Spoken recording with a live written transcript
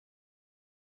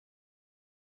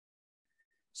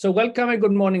So welcome and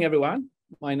good morning, everyone.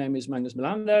 My name is Magnus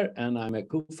Melander, and I'm a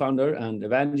co-founder and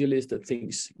evangelist at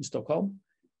Things in Stockholm.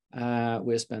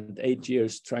 We spent 8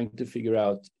 years trying to figure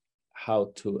out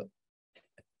how to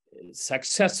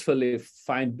successfully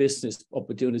find business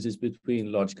opportunities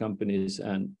between large companies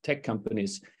and tech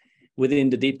companies within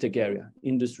the deep tech area,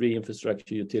 industry,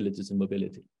 infrastructure, utilities, and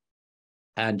mobility.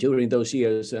 And during those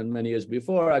years and many years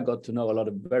before, I got to know a lot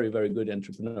of very, very good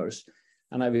entrepreneurs.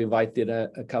 And I've invited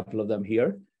a couple of them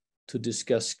here to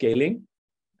discuss scaling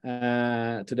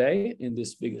today in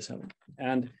this bigger summit.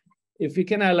 And if you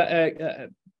can,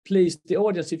 please, the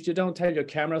audience, if you don't have your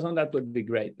cameras on, that would be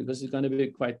great, because it's going to be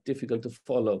quite difficult to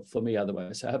follow for me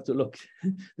otherwise. I have to look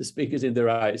the speakers in their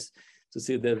eyes to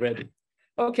see they're ready.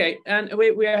 Okay, and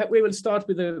we will start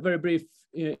with a very brief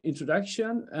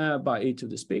introduction by each of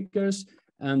the speakers,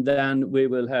 and then we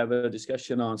will have a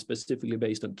discussion on specifically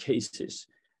based on cases.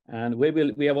 And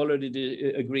we have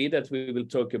already agreed that we will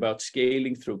talk about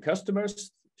scaling through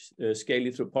customers,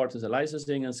 scaling through partners and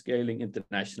licensing, and scaling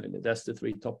internationally. That's the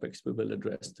 3 topics we will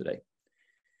address today.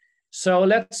 So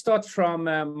let's start from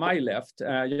my left.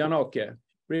 Jan-Åke,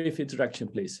 brief introduction,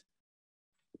 please.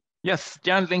 Yes,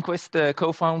 Jan Lindqvist, the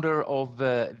co-founder of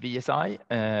VSI.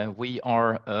 We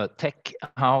are a tech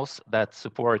house that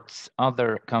supports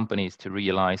other companies to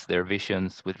realize their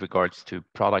visions with regards to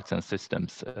products and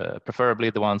systems, preferably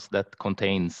the ones that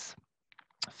contains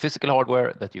physical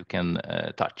hardware that you can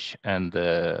touch, and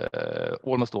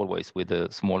almost always with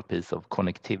a small piece of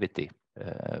connectivity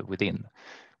within.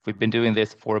 We've been doing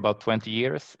this for about 20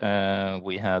 years.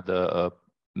 We had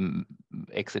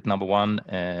exit number 1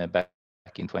 back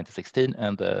in 2016,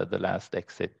 and the last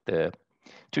exit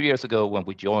 2 years ago when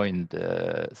we joined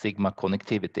Sigma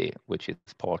Connectivity, which is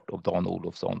part of Dan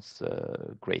Olofsson's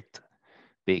great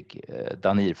big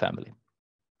Danir family.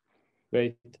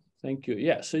 Great, thank you.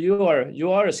 Yeah, so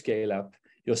you are a scale up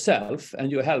yourself, and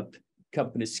you help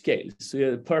companies scale. So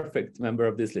you're a perfect member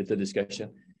of this little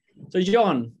discussion. So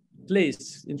Jan,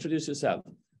 please introduce yourself.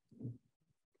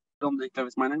 Diklev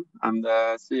is my name. I'm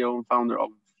the CEO and founder of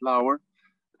Flower.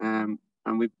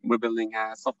 And we're building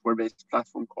a software-based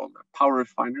platform called Power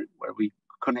Refinery, where we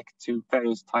connect to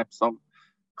various types of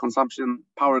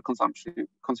power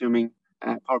consuming,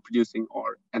 power producing,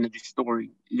 or energy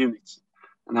storing units.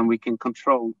 And then we can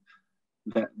control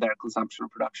their consumption or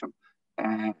production.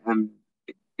 And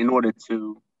in order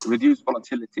to reduce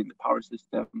volatility in the power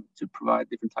system, to provide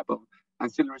different type of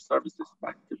ancillary services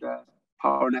back to the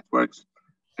power networks,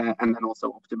 and then also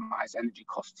optimize energy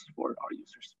costs for our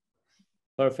users.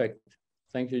 Perfect.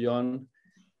 Thank you, John.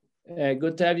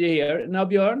 Good to have you here. Now,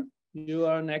 Björn, you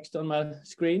are next on my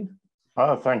screen.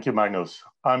 Thank you, Magnus.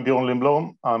 I'm Björn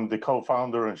Lindblom. I'm the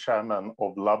co-founder and chairman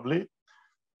of Luvly.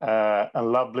 And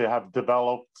Luvly have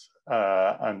developed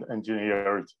and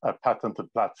engineered a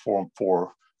patented platform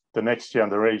for the next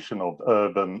generation of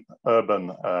urban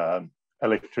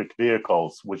electric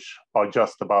vehicles, which are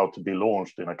just about to be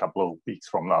launched in a couple of weeks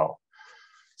from now.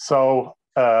 So,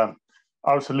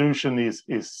 our solution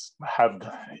have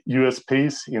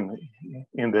USPs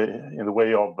in the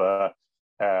way of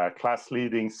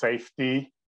class-leading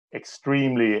safety,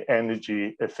 extremely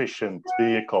energy efficient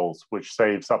vehicles, which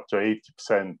saves up to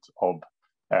 80% of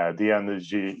the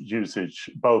energy usage,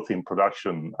 both in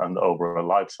production and over a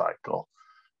life cycle.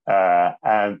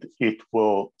 And it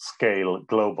will scale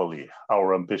globally.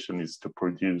 Our ambition is to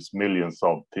produce millions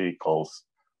of vehicles,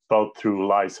 both through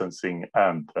licensing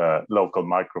and local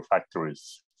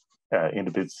microfactories in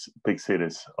the big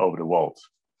cities over the world.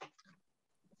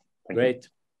 Great.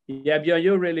 Yeah, Björn,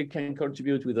 you really can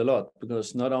contribute with a lot,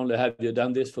 because not only have you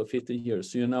done this for 50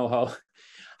 years, so you know how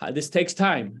this takes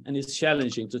time and it's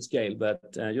challenging to scale, but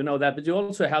you know that, but you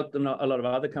also helped a lot of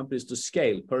other companies to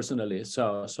scale personally.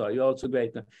 So you're also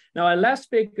great. Now, our last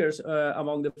speakers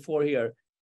among the 4 here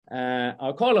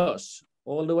are Carlos,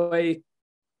 all the way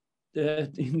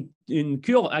in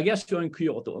Kyoto. I guess you're in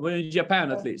Kyoto, or in Japan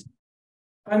at least.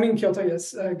 I'm in Kyoto,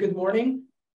 yes. Good morning.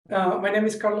 My name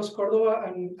is Carlos Cordova,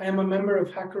 and I am a member of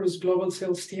HACARUS global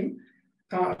sales team.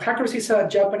 HACARUS is a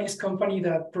Japanese company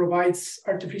that provides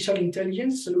artificial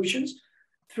intelligence solutions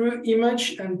through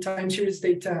image and time series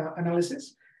data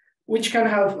analysis, which can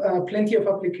have plenty of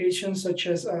applications such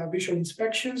as visual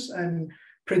inspections and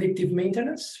predictive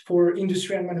maintenance for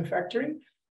industry and manufacturing,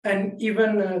 and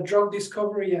even drug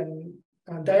discovery and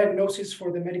diagnosis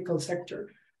for the medical sector.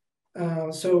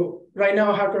 So right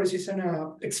now, HACARUS is in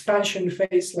an expansion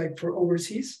phase, like for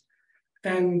overseas.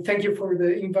 And thank you for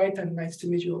the invite, and nice to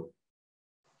meet you all.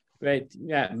 Great.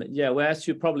 Yeah. Well, as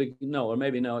you probably know, or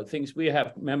maybe know, we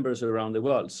have members around the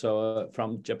world. So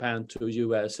from Japan to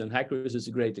US, and HACARUS is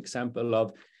a great example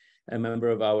of a member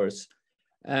of ours.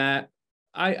 I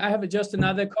have just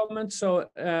another comment. So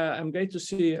I'm great to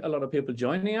see a lot of people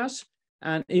joining us.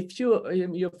 And if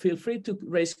you feel free to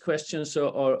raise questions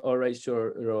or raise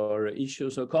your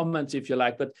issues or comments if you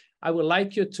like, but I would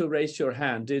like you to raise your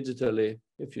hand digitally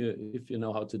if you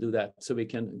know how to do that, so we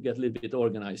can get a little bit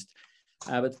organized.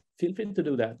 But feel free to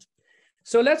do that.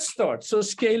 So let's start. So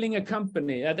scaling a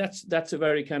company, that's a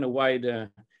very kind of wide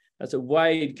that's a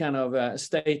wide kind of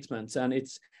statement, and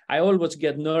I always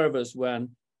get nervous when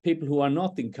people who are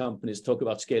not in companies talk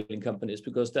about scaling companies,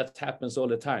 because that happens all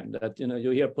the time. That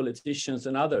you hear politicians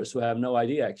and others who have no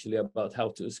idea actually about how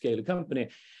to scale a company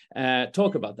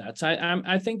talk about that. So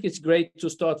I think it's great to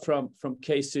start from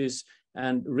cases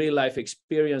and real life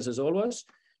experiences always.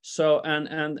 So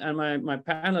and my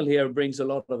panel here brings a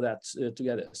lot of that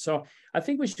together. So I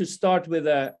think we should start with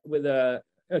a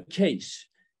case,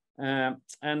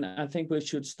 and I think we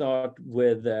should start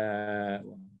with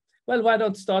well, why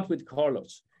don't start with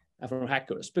Carlos from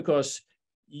HACARUS, because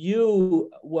you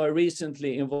were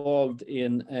recently involved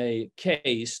in a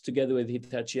case together with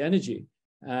Hitachi Energy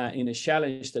in a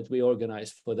challenge that we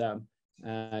organized for them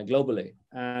globally.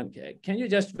 And can you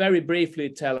just very briefly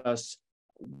tell us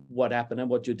what happened and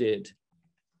what you did?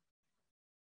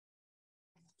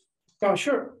 Oh,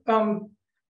 sure.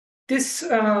 This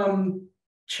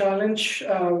challenge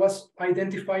was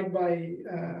identified by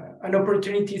an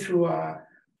opportunity through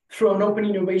an open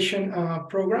innovation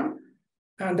program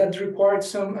that required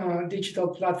some digital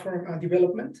platform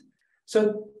development.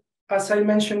 So as I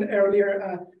mentioned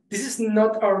earlier, this is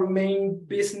not our main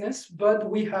business, but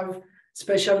we have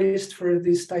specialists for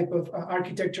this type of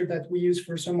architecture that we use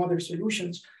for some other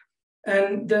solutions.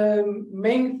 And the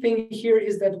main thing here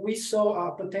is that we saw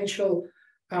a potential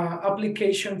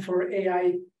application for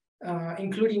AI,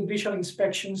 including visual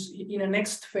inspections in a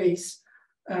next phase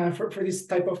for this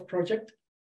type of project.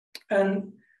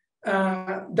 And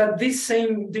that this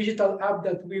same digital app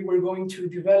that we were going to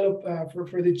develop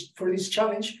for this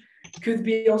challenge could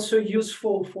be also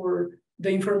useful for the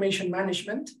information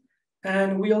management.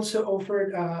 And we also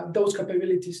offered those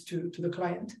capabilities to the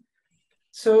client.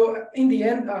 So in the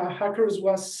end, HACARUS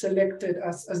was selected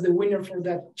as the winner for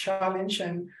that challenge.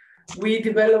 And we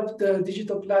developed the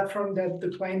digital platform that the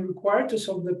client required to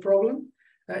solve the problem.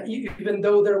 Even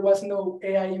though there was no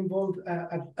AI involved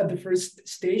at the first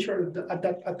stage or at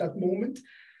that moment.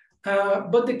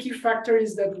 But the key factor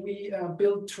is that we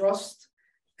built trust,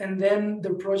 and then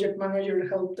the project manager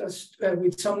helped us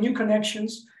with some new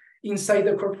connections inside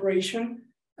the corporation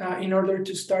in order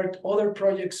to start other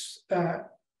projects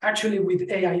actually with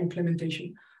AI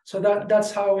implementation. So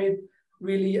that's how it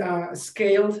really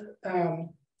scaled.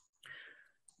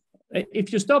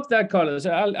 If you stop there, Carlos,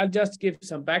 I'll just give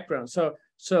some background.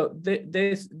 So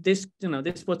this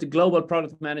was the global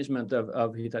product management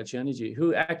of Hitachi Energy,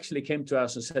 who actually came to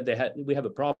us and said we have a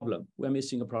problem, we're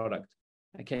missing a product,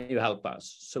 and can you help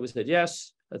us? So we said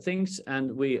yes, things,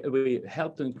 and we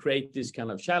helped them create this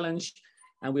kind of challenge,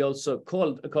 and we also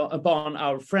called upon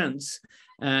our friends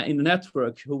in the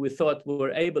network who we thought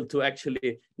were able to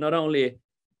actually not only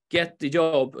get the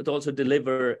job but also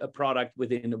deliver a product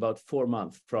within about 4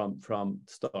 months from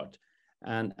start.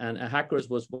 And HACARUS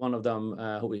was one of them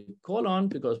who we call on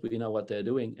because we know what they're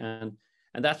doing, and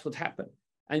that's what happened.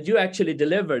 And you actually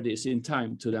delivered this in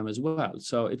time to them as well.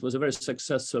 So it was a very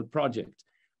successful project.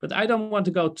 But I don't want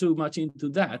to go too much into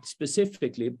that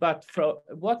specifically, but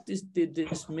what did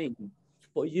this mean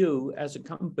for you as a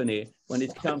company when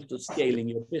it comes to scaling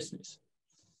your business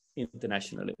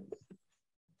internationally?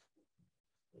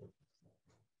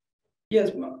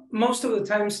 Yes, most of the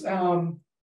times,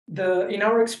 in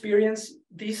our experience,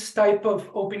 these type of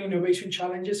open innovation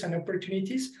challenges and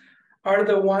opportunities are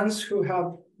the ones who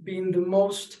have been the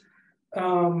most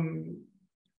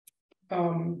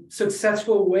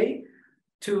successful way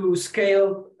to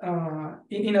scale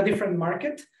in a different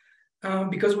market,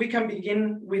 because we can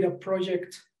begin with a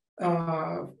project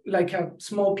like a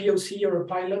small POC or a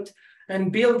pilot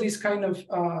and build this kind of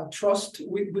trust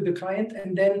with the client,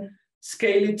 and then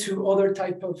scale it to other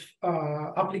type of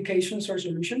applications or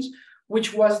solutions,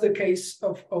 which was the case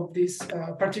of this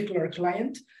particular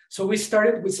client. So we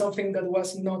started with something that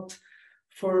was not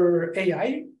for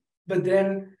AI, but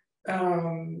then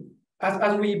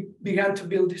as we began to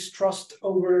build this trust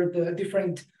over the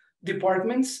different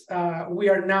departments, we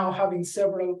are now having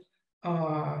several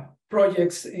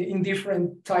projects in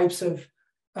different types of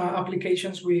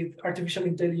applications with artificial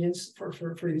intelligence for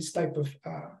this type of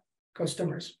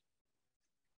customers.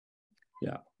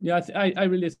 Yeah, I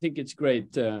really think it's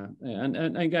great.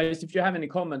 And guys, if you have any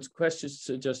comments, questions,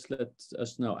 just let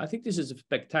us know. I think this is a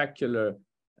spectacular,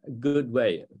 good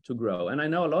way to grow. And I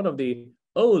know a lot of the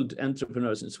old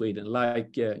entrepreneurs in Sweden,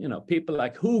 like people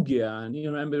like Hugia, and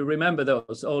you remember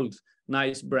those old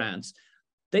nice brands.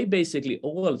 They basically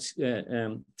all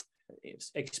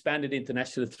expanded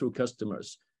internationally through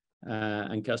customers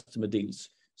and customer deals.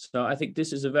 So I think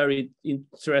this is a very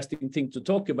interesting thing to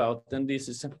talk about, and this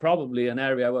is probably an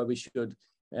area where we should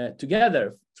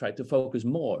together try to focus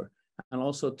more, and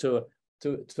also to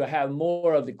have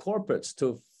more of the corporates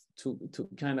to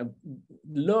kind of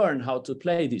learn how to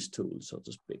play these tools, so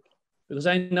to speak. Because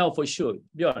I know for sure,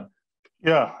 Björn.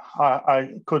 Yeah,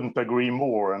 I couldn't agree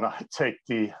more, and I take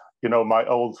my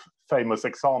old famous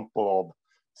example of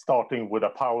starting with a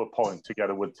PowerPoint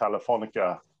together with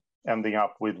Telefonica, ending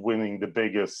up with winning the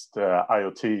biggest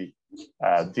IoT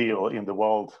deal in the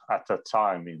world at that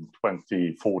time in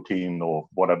 2014 or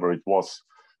whatever it was,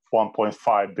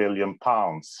 1.5 billion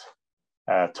pounds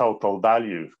total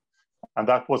value. And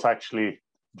that was actually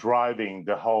driving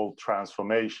the whole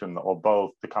transformation of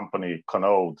both the company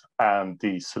Conode and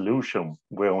the solution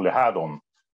we only had on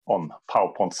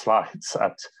PowerPoint slides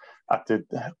at the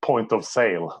point of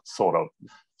sale, sort of.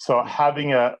 So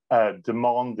having a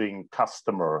demanding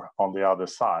customer on the other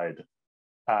side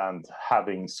and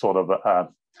having sort of a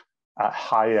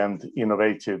high-end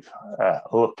innovative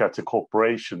look at the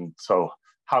corporation. So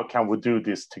how can we do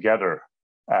this together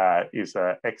is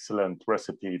an excellent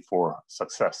recipe for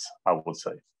success, I would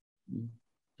say.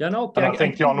 Jan-Åke, and I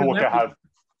think Jan-Åke had a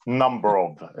number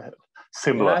of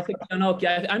similar. Yeah, I think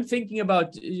Jan-Åke, I'm thinking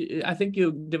about, I think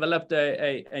you developed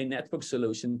a network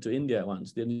solution to India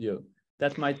once, didn't you?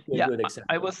 That might be a good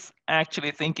example. I was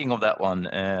actually thinking of that one,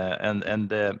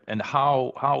 and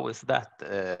how is that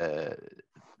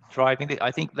driving it?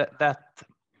 I think that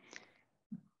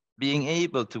being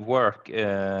able to work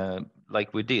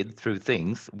like we did through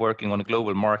things, working on a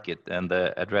global market and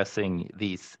addressing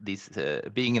these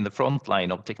being in the front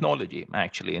line of technology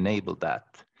actually enabled that,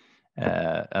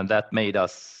 and that made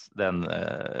us then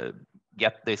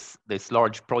get this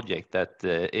large project that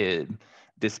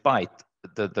despite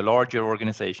the larger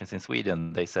organizations in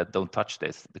Sweden, they said, don't touch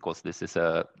this because this is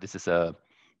a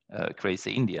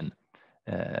crazy Indian.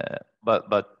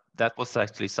 But that was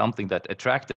actually something that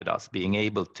attracted us, being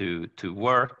able to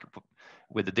work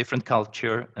with a different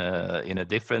culture in a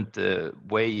different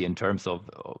way in terms of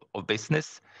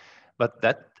business. But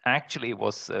that actually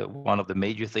was one of the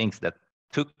major things that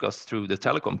took us through the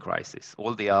telecom crisis.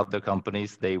 All the other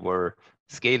companies, they were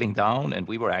scaling down, and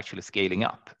we were actually scaling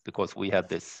up because we had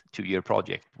this 2-year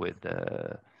project with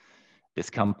this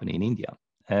company in India.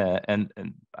 And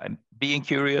I'm being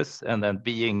curious, and then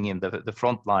being in the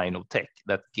front line of tech,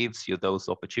 that gives you those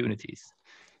opportunities.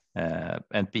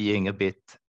 And being a bit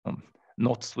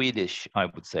not Swedish, I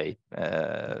would say,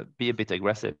 be a bit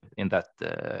aggressive in that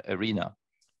arena.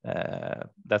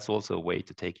 That's also a way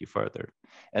to take you further.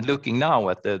 And looking now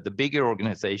at the bigger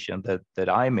organization that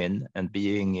I'm in, and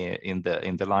being in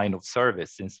the line of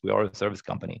service, since we are a service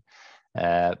company,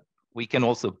 we can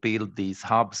also build these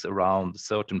hubs around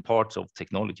certain parts of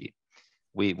technology.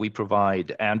 We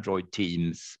provide Android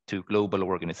teams to global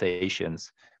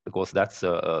organizations because that's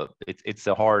it's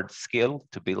a hard skill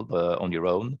to build on your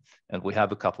own, and we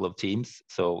have a couple of teams.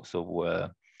 So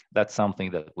that's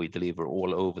something that we deliver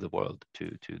all over the world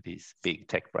to these big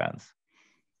tech brands.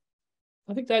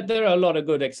 I think that there are a lot of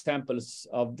good examples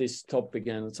of this topic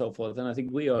and so forth. And I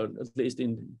think we are, at least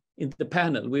in the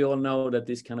panel, we all know that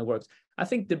this kind of works. I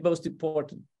think the most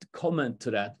important comment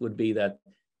to that would be that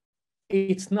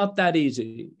it's not that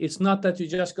easy. It's not that you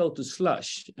just go to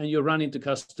Slush and you run into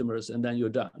customers and then you're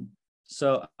done.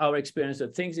 So our experience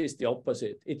of things is the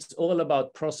opposite. It's all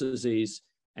about processes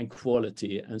and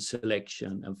quality and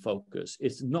selection and focus.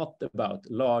 It's not about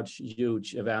large,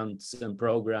 huge events and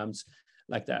programs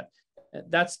like that.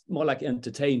 That's more like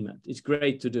entertainment. It's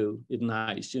great to do. It's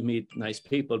nice. You meet nice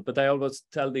people. But I always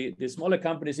tell the smaller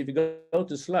companies, if you go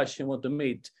to Slush and want to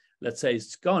meet, let's say,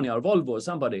 Scania or Volvo or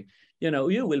somebody,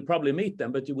 you will probably meet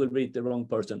them, but you will meet the wrong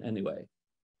person anyway.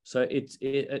 So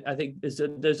I think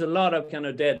there's a lot of kind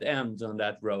of dead ends on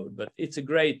that road, but it's a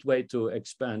great way to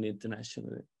expand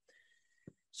internationally.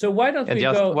 So why don't we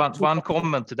go? One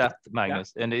comment to that,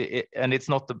 Magnus, yeah. And it's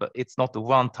not a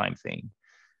one-time thing.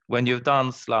 When you've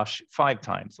done Slush 5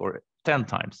 times or 10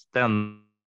 times, then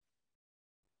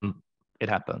it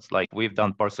happens. Like we've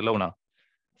done Barcelona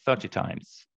 30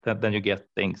 times, then you get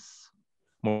things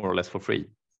more or less for free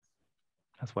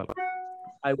as well.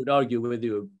 I would argue with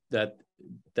you that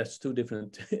that's 2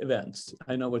 different events.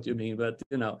 I know what you mean, but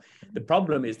the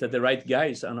problem is that the right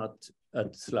guys are not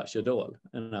at Slush at all.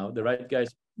 And now the right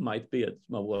guys might be at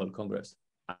my World Congress.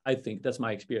 I think that's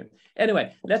my experience.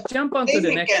 Anyway, let's jump on to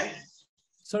the next.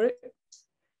 Sorry?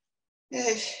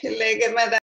 lägger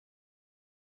med det.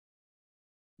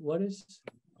 What is?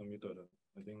 I think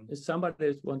Is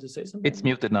somebody want to say something? It's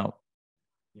muted now.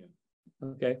 Yeah.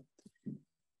 Okay.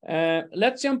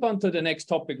 Let's jump on to the next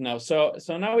topic now. So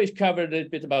now we've covered a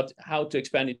bit about how to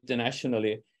expand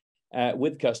internationally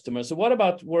with customers. So what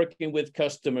about working with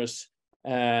customers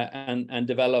and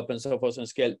develop and so forth and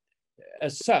scale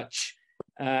as such?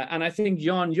 And I think,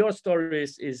 Jan, your story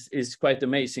is quite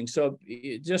amazing. So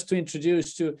just to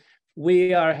introduce you,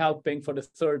 we are helping for the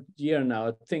third year now.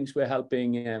 I think we're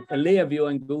helping Luvly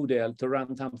and Nordea to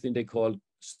run something they call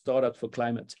Startup for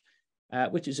Climate,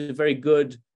 which is a very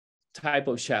good type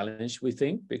of challenge, we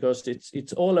think, because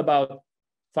it's all about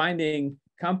finding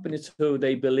companies who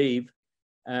they believe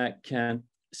can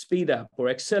speed up or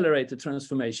accelerate the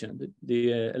transformation,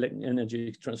 the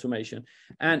energy transformation,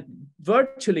 and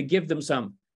virtually give them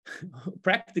some,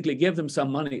 practically give them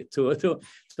some money to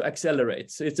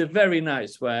accelerate. So it's a very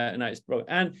nice program.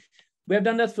 And we have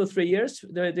done that for 3 years.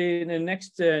 The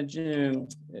next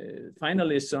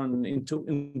final is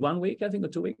in 1 week, I think, or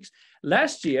 2 weeks.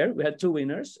 Last year, we had 2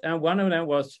 winners, and one of them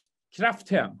was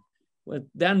Krafthem, what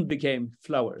then became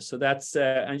Flowers. So that's,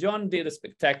 and Jan did a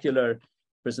spectacular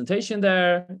presentation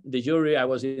there. The jury, I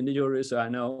was in the jury, so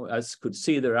I could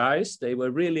see their eyes. They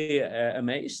were really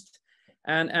amazed.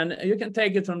 And you can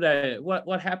take it from there.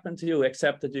 What happened to you,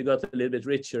 except that you got a little bit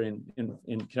richer in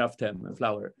Krafthem and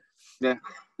Flower?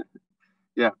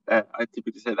 Yeah, I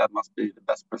typically say that must be the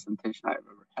best presentation I've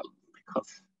ever held,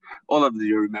 because all of the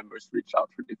jury members reached out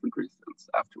for different reasons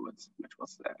afterwards, which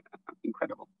was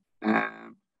incredible.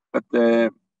 But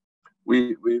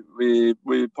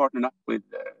we partnered up with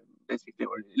basically,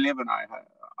 or Liv and I,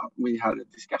 we had a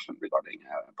discussion regarding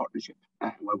a partnership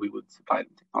where we would supply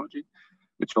them technology,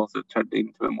 which also turned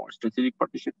into a more strategic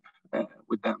partnership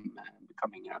with them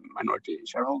becoming a minority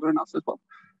shareholder in us as well.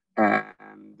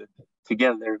 And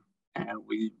together,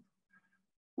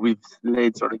 we've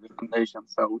laid sort of the foundation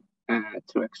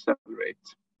to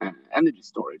accelerate energy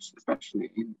storage,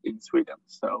 especially in Sweden.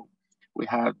 So we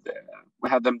had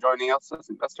them joining us as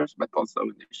investors, but also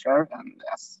in the share and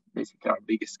as basically our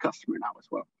biggest customer now as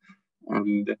well.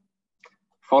 And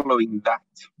following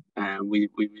that, we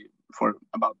for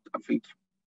about, I think,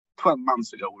 12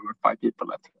 months ago, we were 5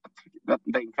 people at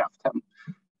Krafthem.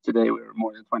 Today we're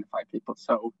more than 25 people.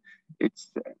 So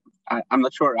it's I'm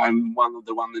not sure I'm one of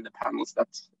the in the panels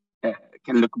that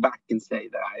can look back and say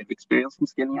that I've experienced some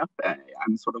scaling up.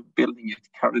 I'm sort of building it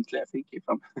currently, I think, if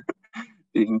I'm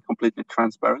being completely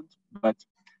transparent. But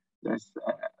there's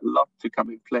a lot to come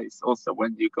in place also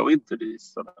when you go into these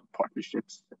sort of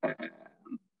partnerships.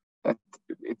 That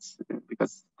it's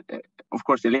because, of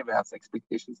course, Luvly has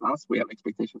expectations on us. We have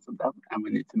expectations on them, and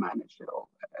we need to manage it all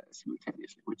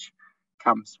simultaneously, which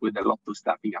comes with a lot of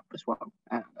staffing up as well.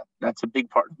 And that's a big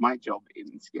part of my job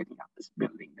in scaling up, is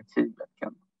building a team that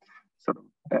can sort of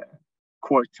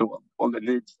core to all the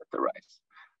needs that arise.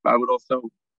 But I would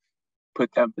also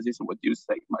put emphasis on what you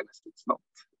say, Magnus. It's not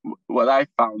what I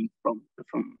found from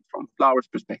Flower's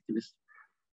perspective is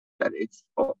that it's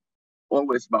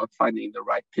always about finding the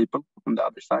right people on the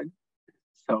other side.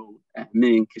 So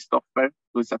me and Christopher,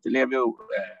 who's at Luvly,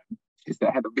 is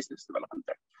the head of business development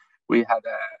there. We had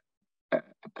a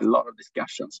lot of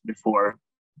discussions before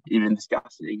even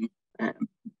discussing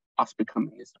us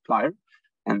becoming a supplier,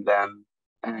 and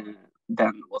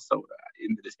then also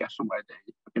in the discussion where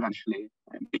they eventually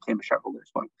became a shareholder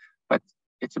as well. But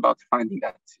it's about finding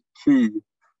that key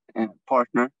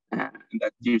partner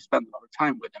that you spend a lot of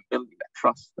time with and building that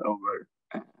trust over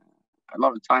a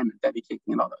lot of time and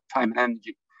dedicating a lot of time and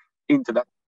energy into that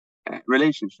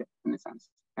relationship in a sense.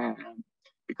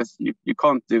 Because you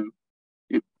can't do,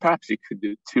 perhaps you could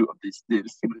do 2 of these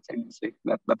deals simultaneously,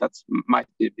 but that's might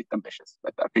be a bit ambitious.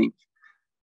 But I think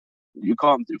you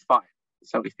can't do 5.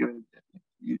 So if you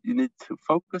need to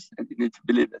focus and you need to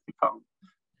believe that you found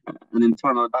an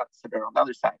internal ambassador on the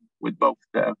other side with both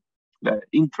the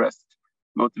interest,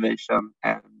 motivation,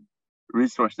 and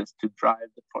resources to drive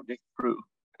the project through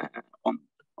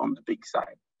on the big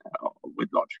side with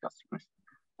large customers.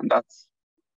 And that's,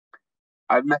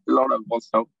 I've met a lot of,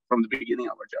 also from the beginning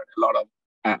of our journey, a lot of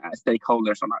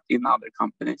stakeholders in other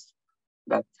companies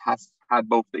that has had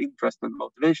both the interest and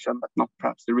motivation, but not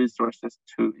perhaps the resources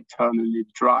to internally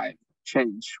drive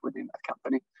change within that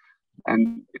company.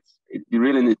 And you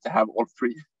really need to have all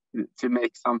 3 to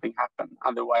make something happen.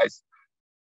 Otherwise,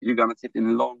 you're going to sit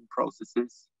in long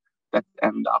processes that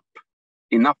end up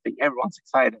in nothing. Everyone's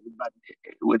excited, but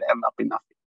it would end up in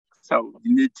nothing. So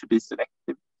you need to be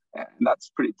selective, and that's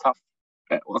pretty tough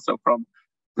also from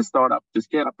the startup to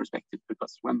scale up perspective,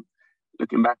 because when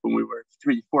looking back when we were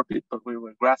 3-4 people, we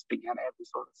were grasping at every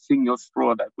sort of single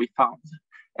straw that we found.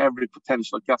 Every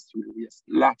potential customer we just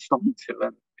latched onto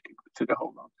and took a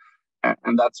hold on.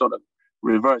 And that's sort of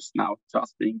reversed now to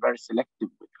us being very selective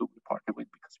with who we partner with,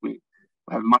 because we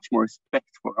have much more respect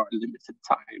for our limited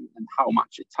time and how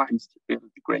much it takes to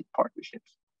build great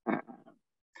partnerships.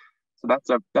 So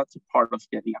that's a part of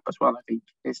scaling up as well. I think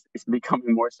is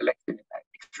becoming more selective,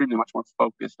 extremely much more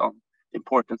focused on the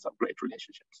importance of great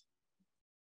relationships.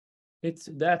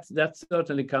 That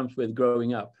certainly comes with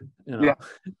growing up, you know. Yeah.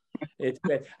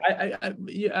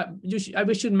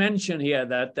 We should mention here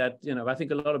that you know, I think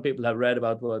a lot of people have read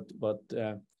about what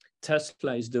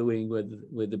Tesla is doing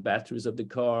with the batteries of the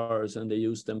cars, and they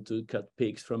use them to cut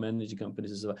peaks from energy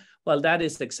companies as well. Well, that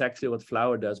is exactly what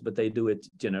Flower does, but they do it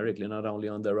generically, not only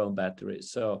on their own batteries.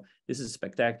 So this is a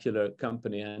spectacular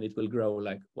company, and it will grow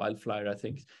like wildfire, I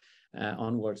think,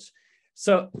 onwards.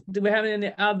 So do we have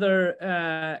any other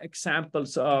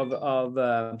examples of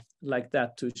like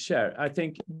that to share? I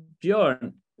think,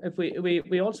 Björn, if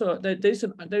we also,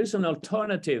 there's an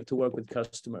alternative to work with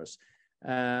customers.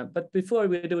 But before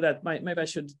we do that, maybe I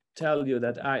should tell you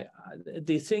that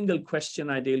the single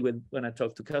question I deal with when I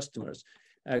talk to customers,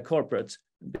 corporates,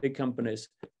 big companies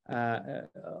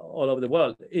all over the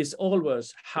world, is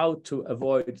always how to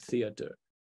avoid theater.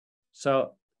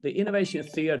 So the innovation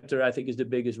theater, I think, is the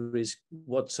biggest risk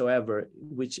whatsoever,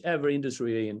 whichever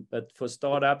industry you're in. But for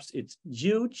startups, it's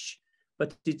huge,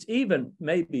 but it's even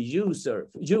maybe huger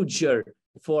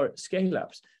for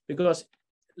scale-ups, because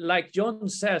like John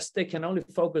says, they can only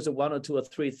focus on 1 or 2 or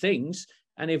 3 things.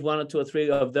 And if 1 or 2 or 3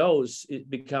 of those,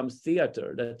 it becomes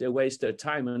theater, that they waste their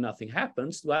time and nothing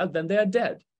happens, well, then they're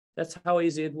dead. That's how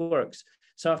easy it works.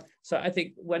 So I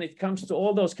think when it comes to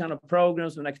all those kind of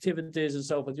programs and activities and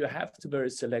so forth, you have to be very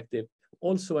selective,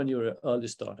 also when you're an early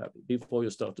startup, before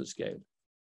you start to scale.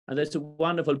 And there's a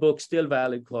wonderful book, still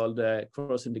valid, called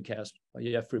Crossing the Chasm by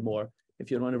Jeffrey Moore.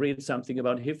 If you want to read something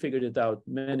about it, he figured it out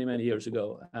many, many years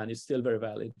ago, and it's still very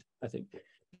valid, I think.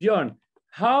 Björn,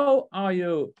 how are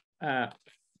you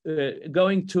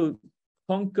going to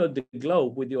conquer the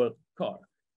globe with your car?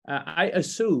 I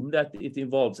assume that it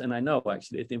involves, and I know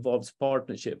actually it involves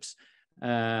partnerships,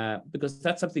 because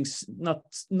that's something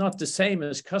not the same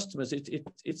as customers.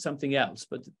 It's something else.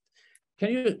 But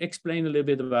can you explain a little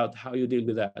bit about how you deal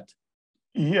with that?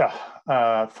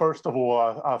 Yeah. First of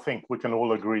all, I think we can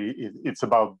all agree it's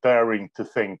about daring to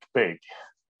think big.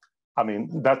 I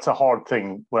mean, that's a hard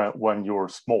thing when you're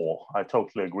small. I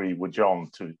totally agree with John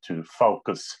to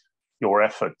focus your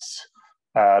efforts.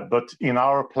 But in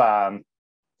our plan,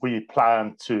 we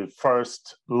plan to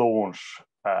first launch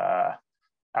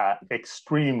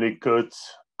extremely good,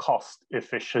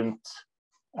 cost-efficient,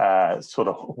 sort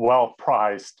of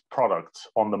well-priced products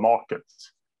on the market,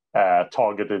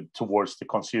 targeted towards the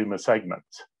consumer segment,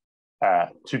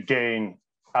 to gain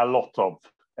a lot of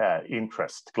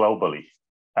interest globally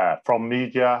from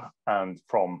media and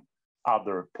from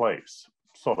other players,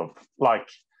 sort of like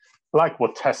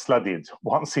what Tesla did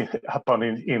once upon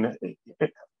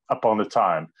a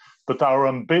time. But our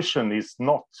ambition is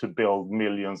not to build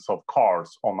millions of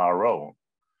cars on our own.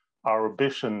 Our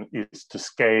ambition is to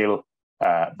scale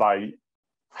by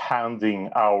handing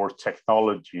our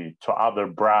technology to other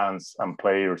brands and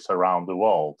players around the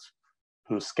world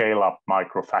who scale up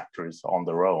microfactories on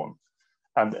their own.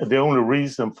 And the only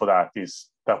reason for that is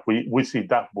that we see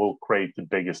that will create the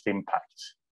biggest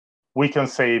impact. We can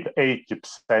save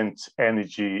 80%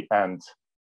 energy and,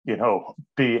 you know,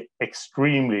 be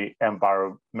extremely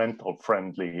environmental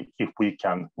friendly if we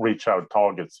can reach our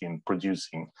targets in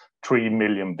producing 3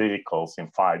 million vehicles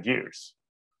in 5 years.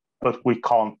 But we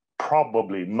can't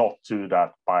probably not do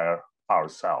that by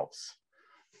ourselves.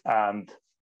 And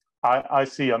I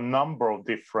see a number of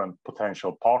different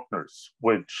potential partners,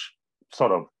 which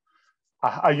sort of,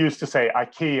 I used to say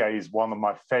IKEA is one of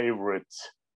my favorite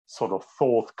sort of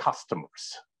thought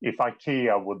customers. If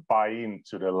IKEA would buy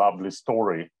into the Luvly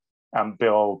story and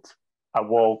build a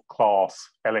world-class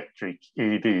electric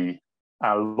EV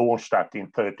and launch that in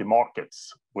 30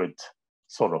 markets with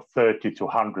sort of 30 to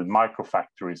 100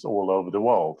 microfactories all over the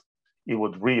world, it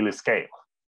would really scale.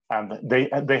 And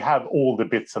they have all the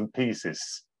bits and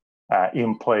pieces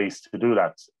in place to do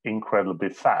that incredibly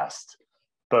fast.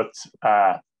 But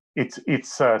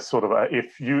it's sort of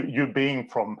if you being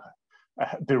from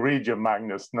the region,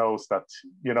 Magnus, knows that,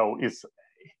 you know,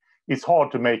 it's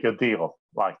hard to make a deal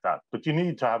like that. But you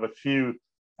need to have a few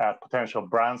potential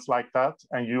brands like that,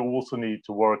 and you also need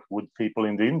to work with people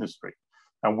in the industry.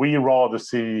 And we rather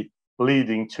see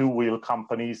leading two-wheel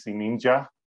companies in India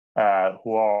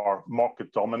who are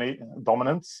market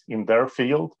dominant in their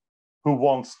field, who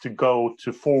wants to go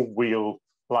to four-wheel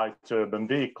light urban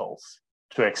vehicles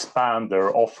to expand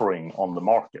their offering on the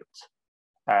market.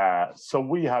 So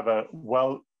we have a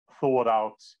well thought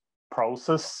out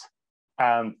process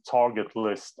and target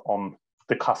list on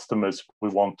the customers we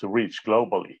want to reach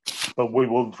globally, but we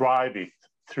will drive it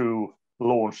through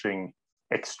launching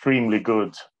extremely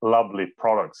good, lovely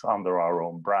products under our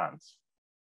own brands.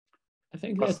 I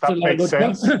think Does that's that a lot of make good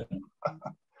sense?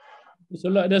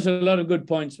 There's a lot of good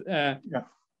points. Yeah.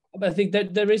 But I think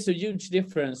that there is a huge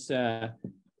difference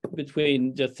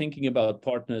between just thinking about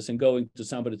partners and going to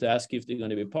somebody to ask if they're going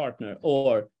to be a partner,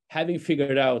 or having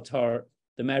figured out how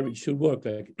the marriage should work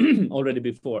like already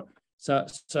before. So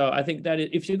I think that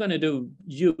if you're going to do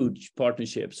huge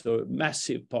partnerships or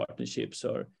massive partnerships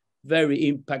or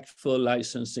very impactful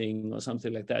licensing or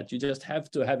something like that, you just have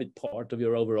to have it part of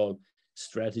your overall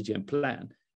strategy and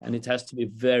plan. And it has to be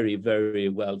very, very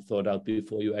well thought out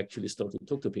before you actually start to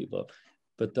talk to people.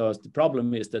 But the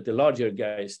problem is that the larger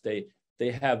guys, they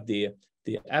have the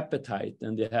appetite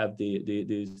and they have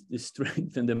the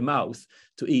strength in the mouth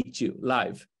to eat you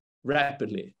live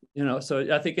rapidly. You know, so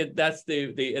I think that's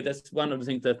that's one of the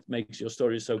things that makes your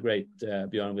story so great,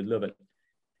 Björn, with Luvly.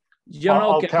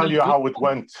 I'll tell you how it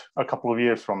went a couple of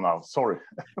years from now. Sorry.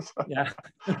 Yeah,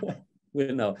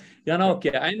 we know.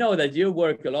 Jan-Åke, I know that you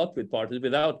work a lot with partners.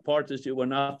 Without partners, you were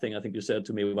nothing, I think you said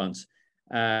to me once.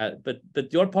 But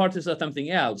your partners are something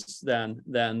else than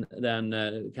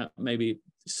maybe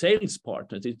sales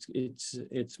partners.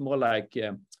 It's more like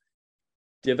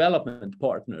development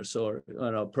partners or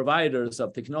providers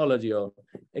of technology. Or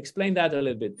explain that a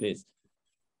little bit, please.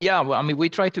 Yeah, well, I mean, we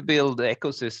try to build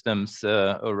ecosystems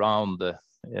around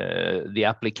the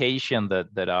application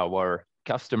that our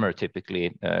customer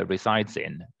typically resides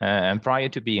in. And prior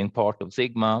to being part of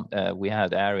Sigma, we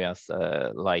had areas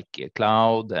like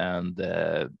cloud and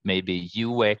maybe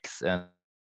UX and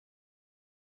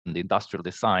industrial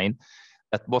design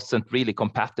that wasn't really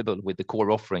compatible with the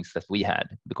core offerings that we had,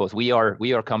 because we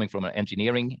are coming from an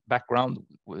engineering background.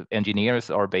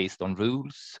 Engineers are based on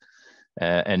rules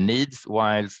and needs,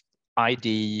 whilst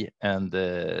ID and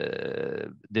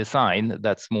design,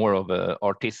 that's more of an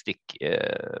artistic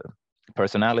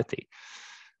personality.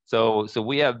 So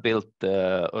we have built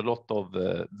a lot of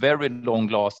very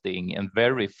long-lasting and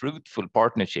very fruitful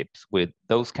partnerships with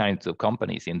those kinds of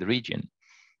companies in the region.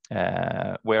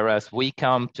 Whereas we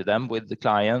come to them with the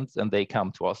clients and they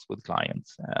come to us with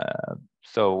clients.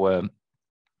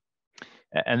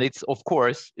 And it's, of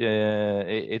course,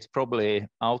 it's probably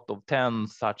out of 10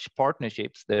 such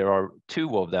partnerships, there are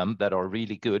 2 of them that are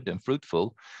really good and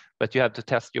fruitful, but you have to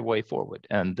test your way forward.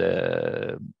 And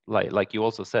like you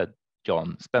also said,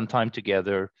 John, spend time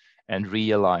together and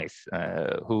realize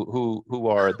who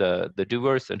are the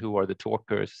doers and who are the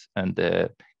talkers, and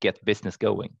get business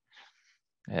going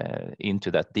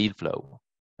into that deal flow.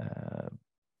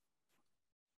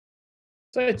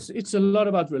 So it's a lot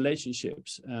about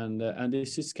relationships, and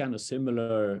this is kind of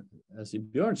similar as in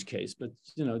Björn's case. But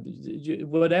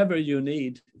whatever you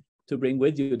need to bring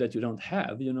with you that you don't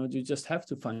have, you just have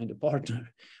to find a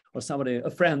partner or somebody, a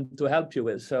friend, to help you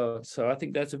with. So I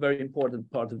think that's a very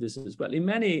important part of this as well. In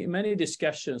many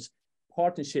discussions,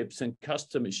 partnerships and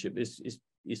customership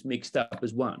is mixed up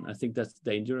as one. I think that's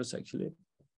dangerous, actually.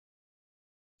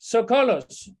 So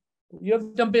Carlos, you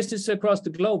have done business across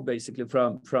the globe, basically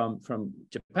from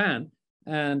Japan,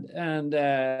 and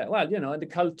well, the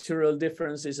cultural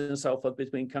differences and so forth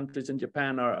between countries in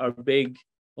Japan are big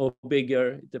or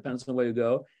bigger. It depends on where you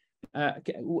go.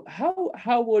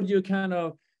 How would you kind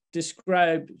of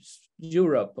describe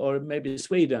Europe or maybe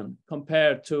Sweden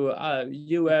compared to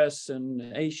US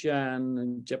and Asia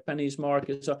and Japanese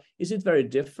markets? So is it very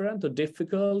different or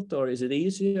difficult, or is it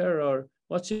easier, or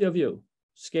what's your view?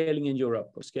 Scaling in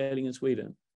Europe or scaling in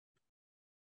Sweden?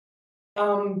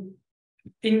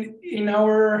 In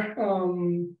our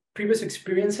previous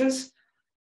experiences,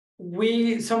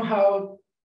 we somehow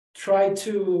try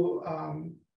to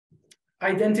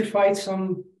identify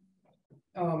some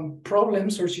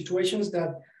problems or situations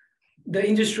that the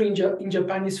industry in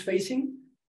Japan is facing,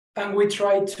 and we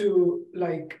try to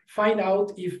find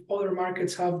out if other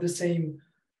markets have the same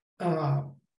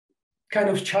kind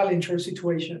of challenge or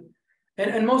situation.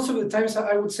 And most of the times,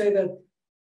 I would say that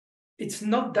it's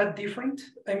not that different.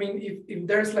 I mean, if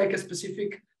there's a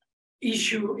specific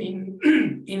issue in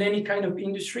any kind of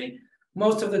industry,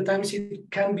 most of the times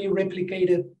it can be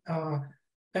replicated,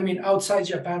 outside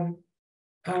Japan.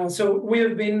 So we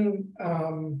have been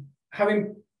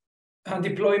having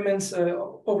deployments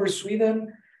over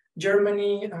Sweden,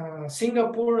 Germany,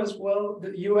 Singapore as well,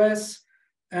 the US,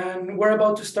 and we're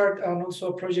about to start also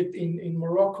a project in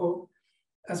Morocco.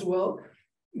 as well.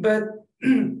 But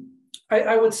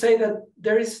I would say that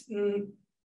there is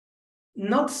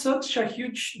not such a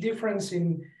huge difference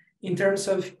in terms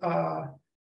of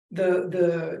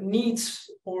the needs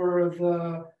or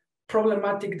the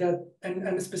problematic that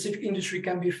a specific industry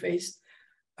can be faced.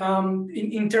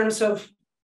 In terms of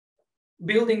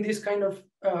building this kind of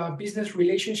business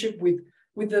relationship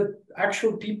with the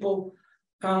actual people,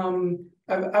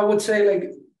 I would say,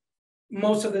 like,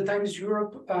 most of the times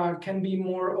Europe can be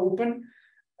more open,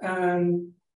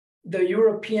 and the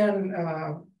European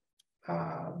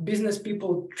business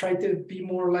people try to be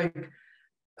more like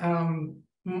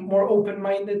more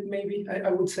open-minded, maybe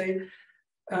I would say,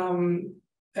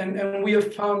 and we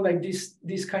have found like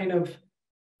this kind of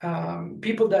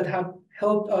people that have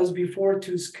helped us before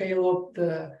to scale up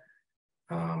the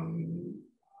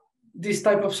this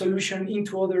type of solution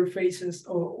into other phases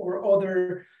or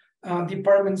other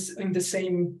departments in the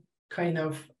same kind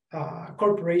of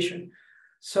corporation.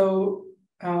 So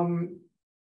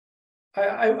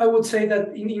I would say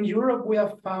that in Europe we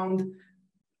have found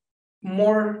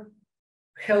more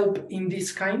help in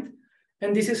this kind,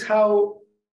 and this is how.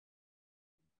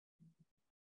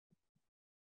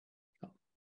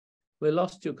 We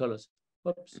lost you, Carlos.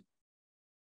 Oops.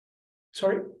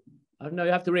 Sorry? No,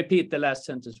 you have to repeat the last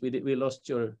sentence. We lost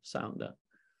your sound.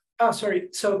 Sorry.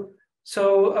 So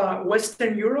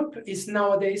Western Europe is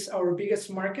nowadays our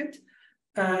biggest market,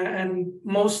 and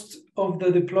most of the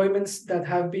deployments that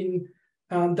have been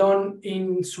done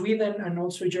in Sweden and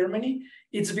also Germany,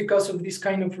 it's because of this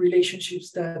kind of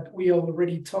relationships that we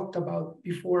already talked about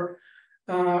before,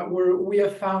 where we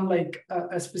have found like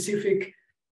a specific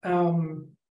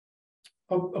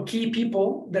key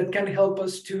people that can help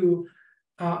us to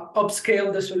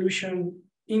upscale the solution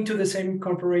into the same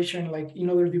corporation, like in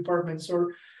other departments,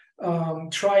 or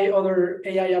try other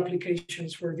AI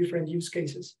applications for different use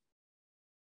cases.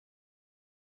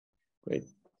 Great.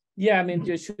 Yeah, I mean,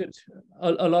 you should.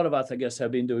 A lot of us, I guess,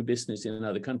 have been doing business in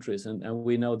other countries, and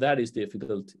we know that is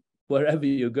difficult wherever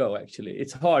you go. Actually,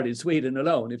 it's hard in Sweden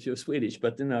alone if you're Swedish,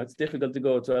 but you know it's difficult to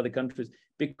go to other countries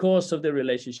because of the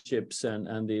relationships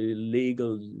and the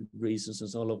legal reasons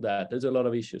and all of that. There's a lot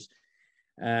of issues,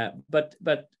 but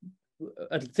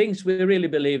things we really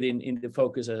believe in the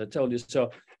focus, as I told you.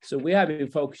 So we have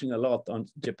been focusing a lot on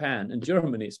Japan and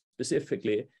Germany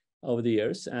specifically over the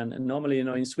years, and normally, you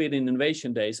know, in Sweden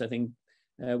Innovation Days, I think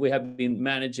we have been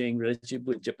managing relationship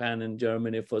with Japan and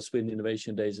Germany for Sweden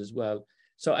Innovation Days as well.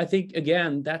 So I think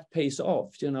again that pays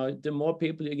off. You know, the more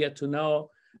people you get to know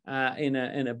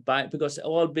because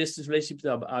all business relationships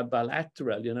are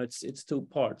bilateral. You know, it's two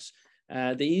parts.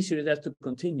 The easier it is to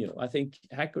continue. I think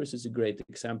HACARUS is a great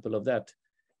example of that,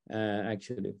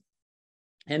 actually.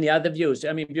 Any other views?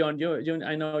 I mean, Björn,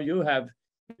 I know you have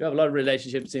a lot of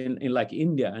relationships in like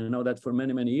India. I know that for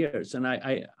many years, and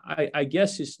I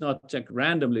guess it's not like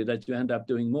randomly that you end up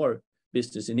doing more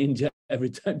business in India every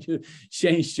time you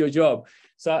change your job.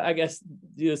 So I guess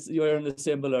you're in a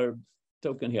similar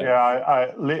token here.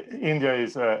 Yeah, India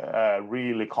is a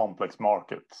really complex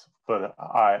market, but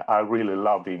I really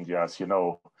love India, as you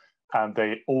know, and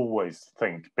they always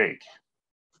think big.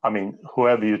 I mean,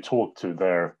 whoever you talk to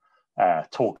there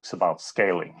talks about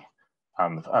scaling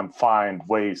and find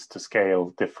ways to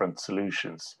scale different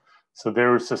solutions. So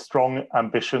there is a strong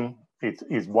ambition. It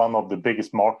is one of the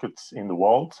biggest markets in the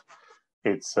world.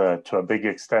 It's to a big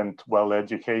extent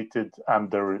well-educated,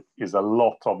 and there is a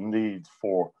lot of need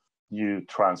for new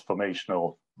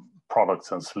transformational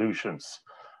products and solutions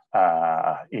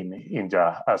in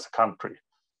India as a country.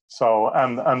 So,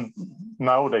 and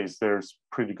nowadays there's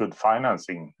pretty good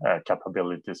financing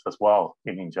capabilities as well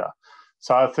in India.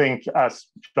 So I think, as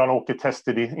Jan-Åke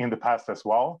tested in the past as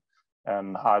well,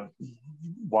 and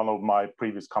one of my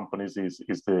previous companies is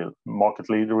the market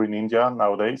leader in India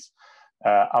nowadays.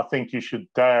 I think you should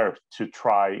dare to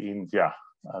try India,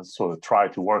 sort of try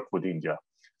to work with India.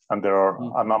 And there are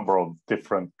a number of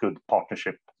different good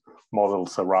partnership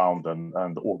models around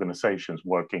and organizations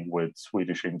working with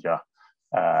Swedish India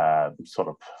sort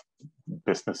of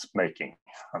business making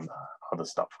and other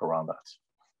stuff around that.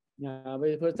 Yeah,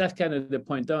 but that's kind of the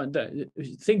point. Don't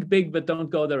think big, but don't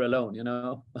go there alone. You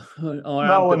know, or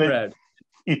no, unprepared.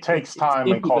 It takes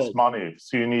time and costs money,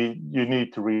 so you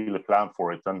need to really plan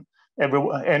for it. And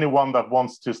anyone that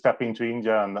wants to step into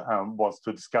India and wants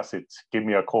to discuss it, give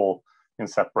me a call in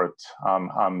separate.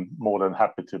 I'm more than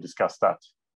happy to discuss that.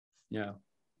 Yeah.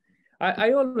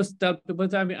 I always tell people,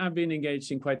 but I've been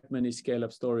engaged in quite many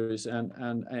scale-up stories, and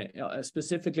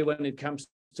specifically when it comes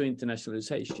to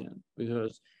internationalization,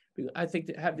 because I think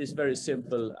they have this very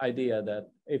simple idea that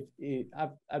if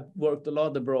I've worked a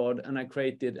lot abroad and I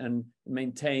created and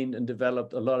maintained and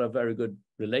developed a lot of very good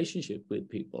relationship with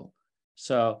people.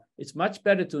 So it's much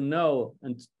better to know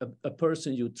a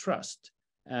person you trust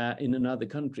in another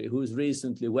country who is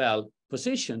reasonably well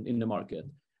positioned in the market,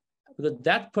 because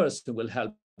that person will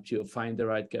help you find the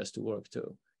right guest to work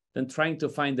to, than trying to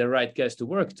find the right guest to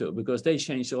work to, because they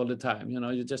change all the time. You know,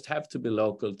 you just have to be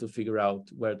local to figure out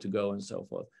where to go and so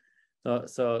forth.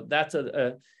 So that's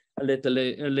a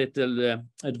little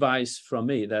advice from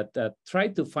me, that try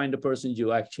to find a person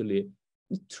you actually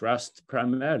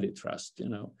primarily trust, you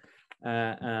know,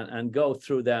 and go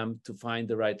through them to find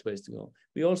the right ways to go.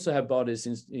 We also have bodies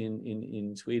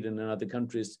in Sweden and other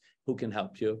countries who can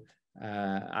help you.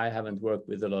 I haven't worked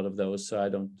with a lot of those, so I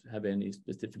don't have any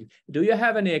specific. Do you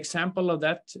have any example of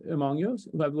that among you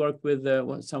who have worked with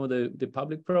some of the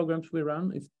public programs we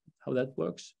run, how that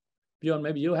works? Björn,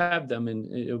 maybe you have them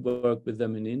you work with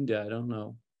them in India, I don't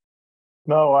know.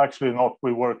 No, actually not.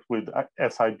 We worked with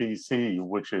SIBC,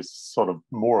 which is sort of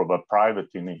more of a private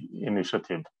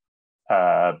initiative.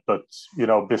 But, you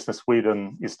know, Business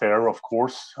Sweden is there, of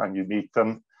course, and you meet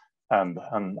them and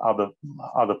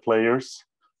other players.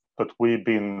 But we've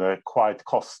been quite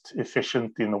cost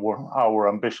efficient in our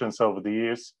ambitions over the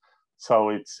years. So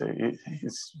it's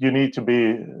you need to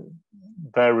be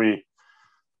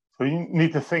you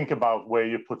need to think about where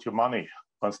you put your money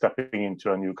when stepping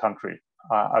into a new country.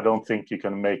 I don't think you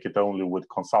can make it only with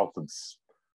consultants.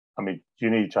 I mean, you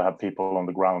need to have people on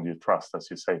the ground you trust, as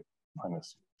you say,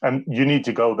 Magnus. And you need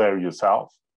to go there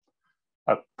yourself.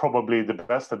 Probably the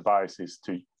best advice is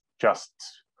to just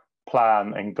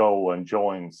plan and go and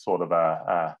join sort of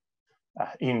a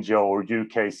India or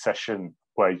UK session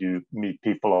where you meet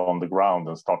people on the ground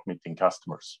and start meeting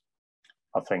customers.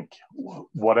 I think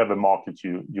whatever market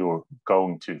you're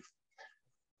going to.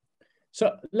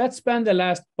 So let's spend the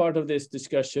last part of this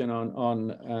discussion on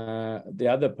the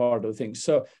other part of things.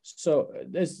 So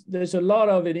there's a lot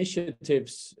of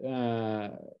initiatives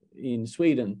in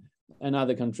Sweden and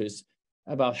other countries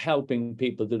about helping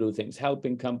people to do things,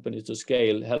 helping companies to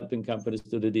scale, helping companies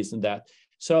to do this and that.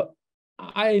 So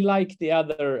I like the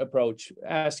other approach,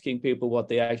 asking people what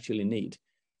they actually need.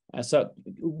 So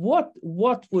what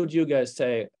would you guys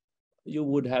say you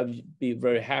would be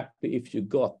very happy if you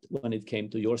got when it came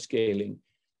to your scaling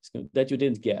that you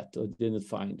didn't get or didn't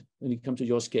find when it comes to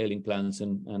your scaling plans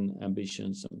and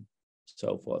ambitions and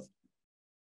so forth?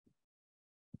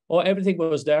 Or everything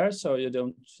was there, so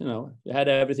you had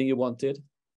everything you wanted.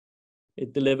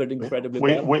 It delivered incredibly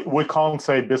well. We can't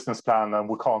say business plan and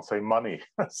we can't say money.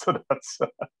 So that's,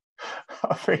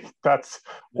 I think that's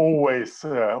always,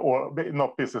 or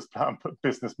not business plan, but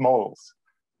business models.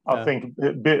 I think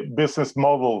business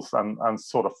models and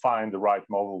sort of find the right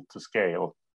model to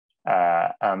scale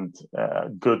and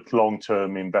good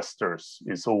long-term investors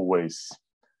is always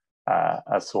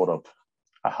a sort of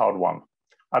a hard one.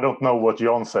 I don't know what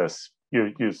Jan says.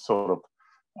 You sort of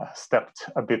stepped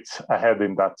a bit ahead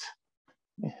in that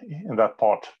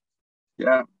part.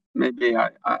 Yeah, maybe I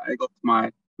got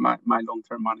my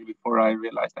long-term money before I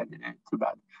realized I didn't too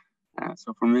bad.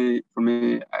 So for me,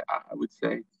 I would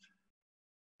say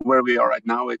where we are right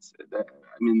now,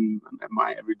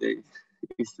 my everyday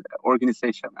is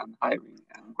organization and hiring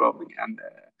and growing, and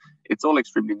it's all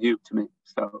extremely new to me.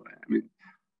 So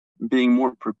being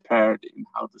more prepared in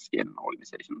how to scale an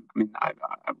organization.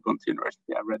 I've gone to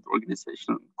university, I read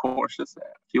organizational courses, a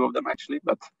few of them actually,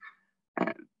 but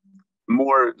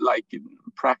more like in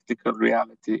practical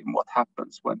reality in what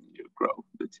happens when you grow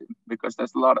the team, because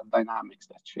there's a lot of dynamics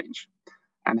that change.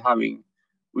 And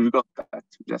we've got that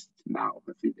just now,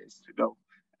 a few days ago,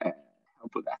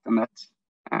 help with that. And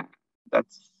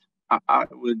I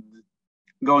would,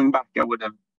 going back, I would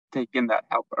have taken that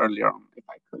help earlier on if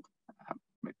I could,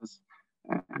 because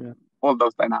all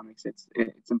those dynamics,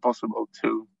 it's impossible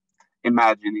to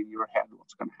imagine in your head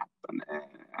what's going to happen.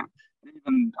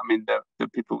 Even, the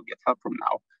people who get help from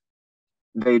now,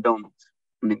 they're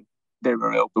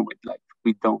very open with, like,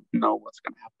 we don't know what's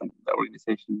going to happen. The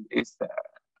organization is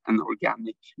an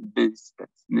organic beast that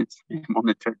needs to be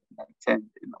monitored and maintained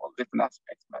in all different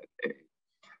aspects, but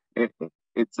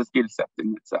it's a skill set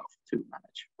in itself to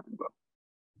manage and grow.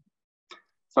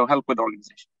 So help with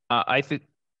organization. I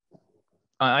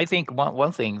think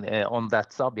one thing on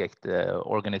that subject,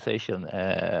 organization,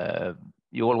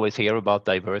 you always hear about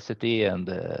diversity and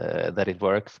that it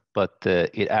works, but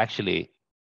it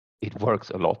works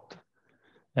a lot.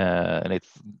 And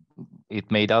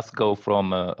it made us go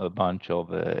from a bunch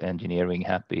of engineering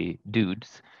happy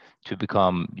dudes to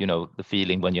become, the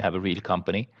feeling when you have a real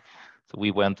company. So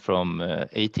we went from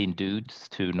 18 dudes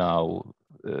to now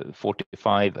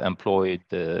 45 employed,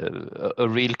 a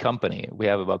real company. We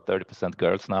have about 30%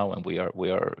 girls now, and we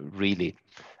are really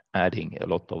adding a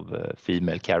lot of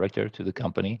female character to the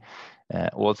company.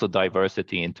 Also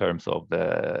diversity in terms of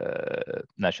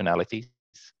nationalities.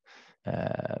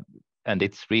 And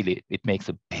it makes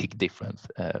a big difference.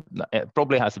 It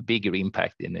probably has a bigger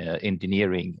impact in an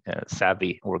engineering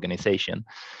savvy organization.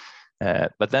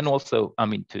 But then also, I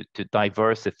mean, to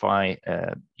diversify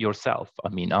yourself. I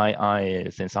mean, I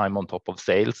since I'm on top of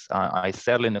sales, I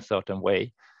sell in a certain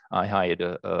way. I hired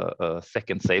a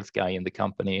second sales guy in the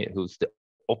company who's the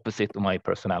opposite of my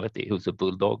personality, who's a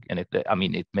bulldog, and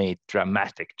it made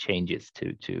dramatic changes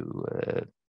to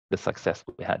the success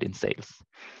we had in sales.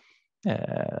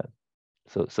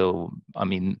 So I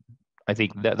mean, I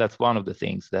think that's one of the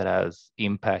things that has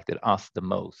impacted us the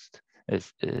most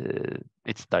is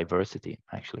its diversity,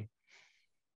 actually.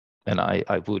 And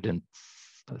I didn't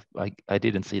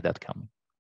see that coming.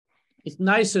 It's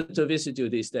nicer to visit you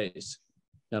these days,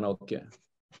 Jan-Åke.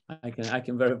 I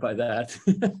can verify that.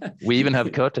 We even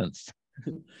have curtains.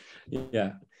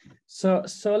 Yeah. So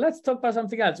let's talk about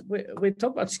something else. We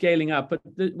talk about scaling up, but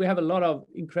we have a lot of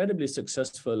incredibly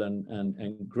successful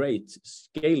and great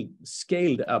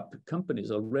scaled up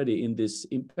companies already in this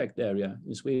impact area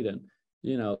in Sweden.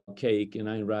 You know, Cake and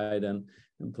Einride and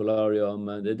Polarium,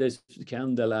 and there's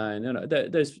Candela, you know,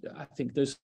 I think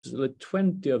there's like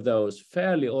 20 of those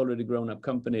fairly already grown up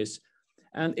companies.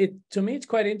 And to me, it's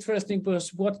quite interesting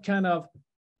because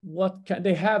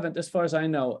they haven't, as far as I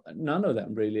know, none of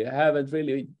them really haven't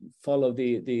really followed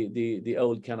the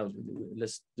old kind of,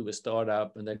 let's do a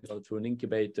startup and then go through an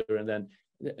incubator, and then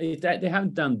they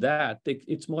haven't done that.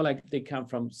 It's more like they come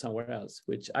from somewhere else,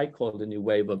 which I call the new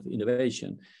wave of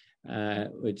innovation,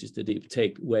 which is the deep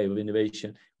tech wave of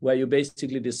innovation, where you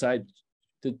basically decide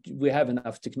that we have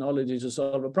enough technology to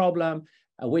solve a problem.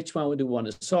 Which one do you want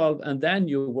to solve? And then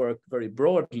you work very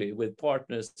broadly with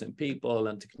partners and people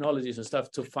and technologies and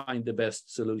stuff to find the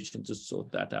best solution to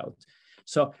sort that out.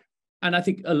 So, and I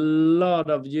think a lot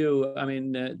of you, I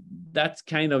mean, that's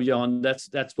kind of, Jan,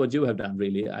 that's what you have done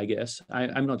really, I guess.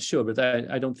 I'm not sure, but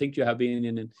I don't think you have been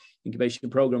in an incubation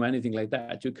program or anything like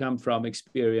that. You come from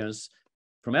experience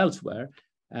from elsewhere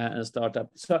and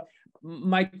startup. So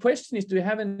my question is, do you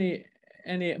have any,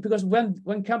 because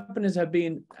when companies have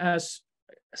been as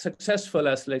successful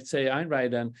as, let's say,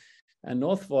 Einride and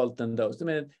Northvolt and those, I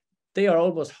mean, they are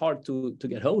almost hard to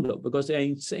get hold of because they're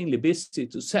insanely busy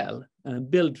to sell and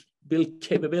build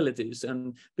capabilities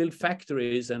and build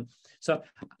factories. And so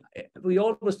we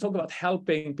always talk about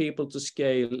helping people to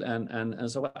scale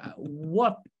and so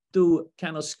what do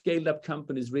kind of scaled up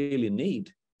companies really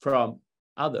need from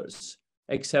others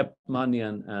except money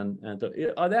and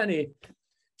are there any?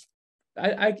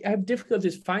 I have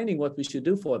difficulties finding what we should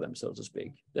do for them, so to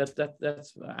speak. That's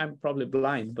I'm probably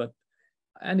blind, but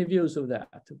any views of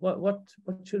that? What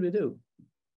should we do?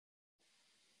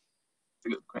 It's a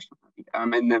good question. I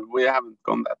mean, we haven't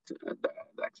gone the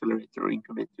accelerator or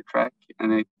incubator track,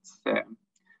 and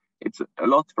it's a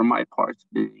lot from my part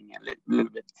being a little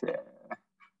bit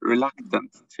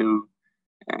reluctant to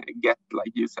get,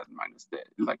 like you said, Magnus, the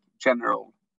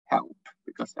general help,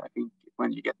 because I think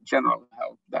when you get general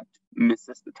help, that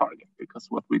misses the target, because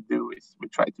what we do is we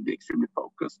try to be extremely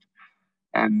focused,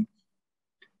 and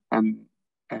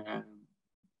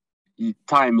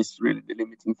time is really the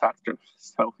limiting factor.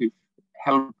 So if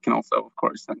help can also, of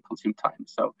course, then consume time,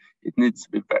 so it needs to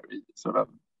be very sort of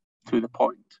to the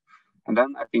point. And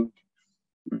then I think,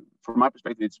 from my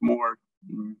perspective, it's more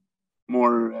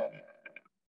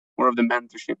of the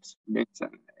mentorships bits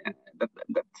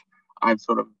that I've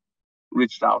sort of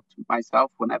reached out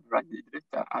myself whenever I needed it.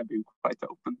 I've been quite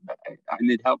open that I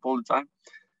need help all the time,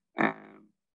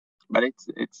 but it's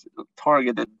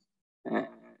targeted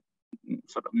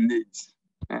sort of needs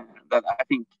that I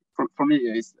think for me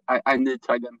is I need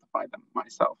to identify them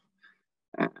myself,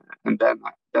 and then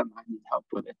I need help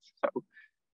with it.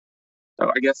 So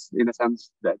I guess in a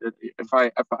sense that if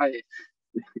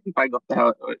I got the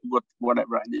help,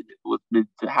 whatever I needed would be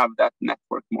to have that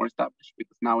network more established,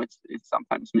 because now it's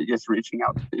sometimes me just reaching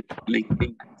out to people on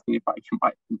LinkedIn and seeing if I can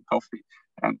buy them coffee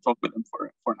and talk with them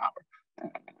for an hour.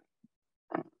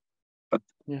 But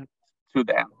yeah, to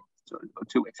the end,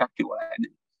 to exactly what I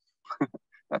need.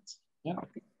 That's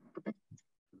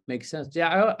makes sense.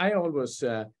 Yeah, I always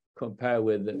compare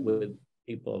with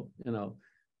people, you know.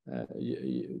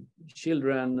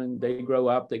 Children, and they grow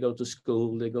up, they go to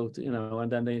school, they go to, you know,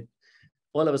 and then they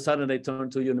all of a sudden they turn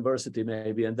to university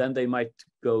maybe, and then they might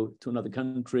go to another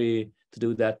country to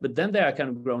do that, but then they are kind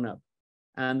of grown up.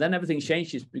 And then everything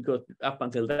changes, because up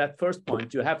until that first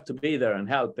point, you have to be there and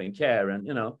help and care and,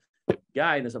 you know,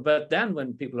 guide. But then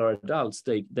when people are adults,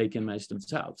 they can manage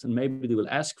themselves, and maybe they will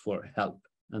ask for help,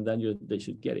 and then they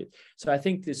should get it. So I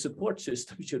think the support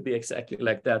system should be exactly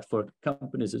like that for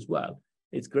companies as well.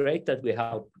 It's great that we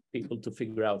help people to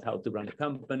figure out how to run a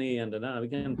company, and we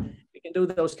can do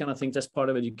those kind of things as part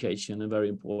of education, and very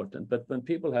important. But when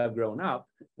people have grown up,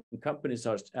 when companies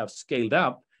have scaled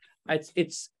up,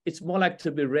 it's more like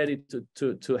to be ready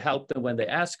to help them when they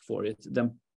ask for it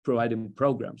than providing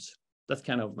programs. That's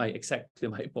kind of exactly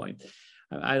my point.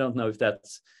 I don't know if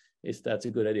that's a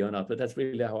good idea or not, but that's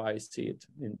really how I see it,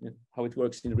 in how it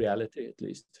works in reality, at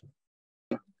least.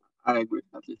 Yeah, I agree,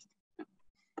 at least.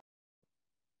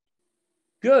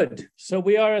 Good. So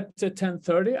we are at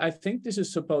 10:30. I think this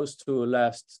is supposed to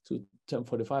last to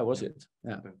 10:45, was it?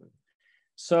 Yeah.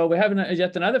 So we have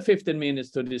yet another 15 minutes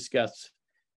to discuss.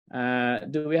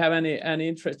 Do we have any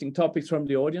interesting topics from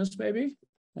the audience, maybe?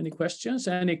 Any questions,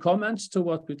 any comments to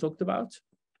what we talked about?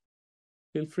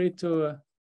 Feel free to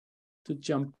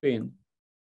jump in.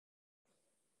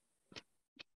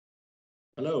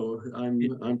 Hello,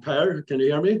 I'm Per. Can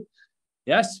you hear me?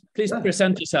 Yes, please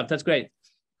present yourself. That's great.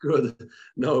 Good.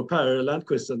 No, Per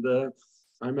Lindqvist, and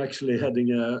I'm actually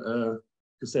heading a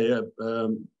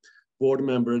board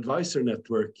member advisor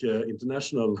network,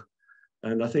 international.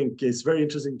 And I think it's very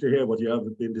interesting to hear what you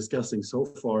have been discussing so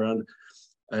far. And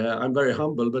I'm very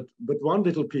humble, but one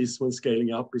little piece when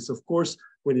scaling up is, of course,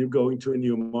 when you go into a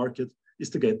new market, is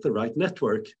to get the right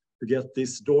network, to get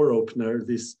this door opener,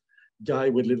 this guy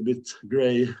with a little bit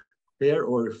gray hair,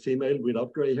 or female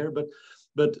without gray hair, but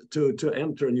to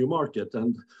enter a new market.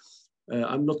 And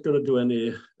I'm not going to do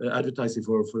any advertising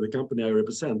for the company I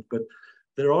represent, but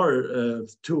there are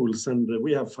tools, and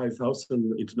we have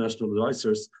 5,000 international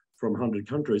advisors from 100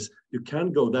 countries. You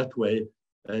can go that way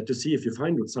to see if you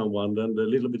find someone, and a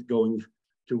little bit going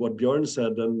to what Björn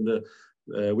said, and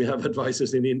we have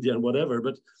advisors in India and whatever,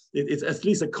 but it's at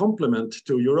least a complement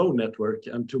to your own network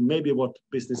and to maybe what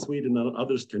Business Sweden and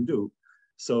others can do.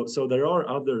 So there are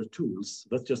other tools.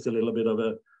 That's just a little bit of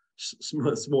a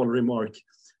small remark,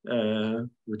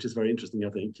 which is very interesting, I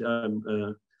think.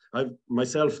 I've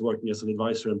myself working as an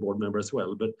advisor and board member as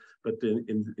well, but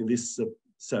in this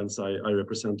sense, I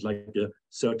represent like a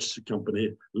search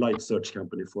company, light search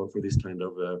company for this kind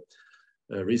of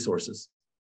resources.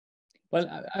 Well,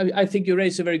 I think you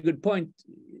raise a very good point.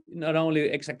 Not only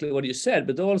exactly what you said,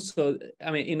 but also,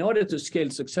 I mean, in order to scale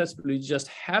successfully, you just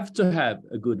have to have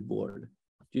a good board.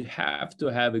 You have to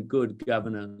have a good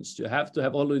governance. You have to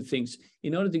have all the things.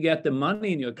 In order to get the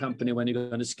money in your company when you're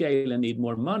going to scale and need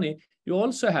more money, you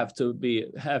also have to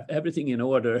have everything in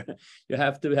order. You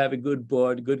have to have a good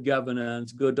board, good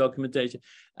governance, good documentation.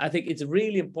 I think it's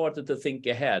really important to think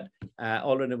ahead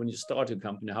already when you start a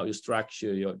company, how you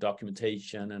structure your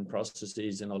documentation and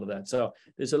processes and all of that. So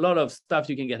there's a lot of stuff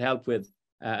you can get help with,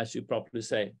 as you properly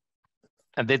say.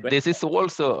 And this is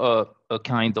also a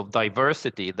kind of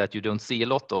diversity that you don't see a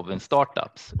lot of in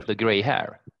startups, the gray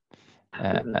hair.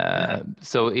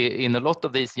 So in a lot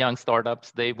of these young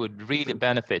startups, they would really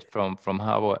benefit from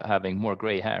having more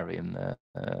gray hair in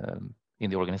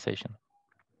the organization.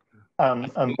 And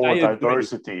more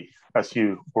diversity, as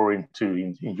you were into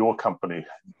in your company,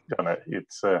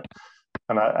 it's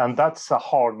and that's a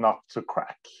hard nut to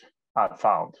crack, I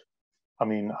found. I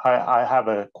mean, I have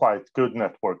a quite good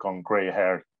network on gray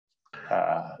hair,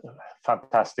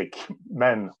 fantastic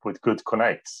men with good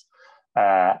connects.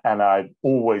 And I'm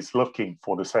always looking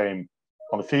for the same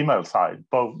on the female side,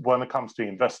 but when it comes to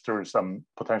investors and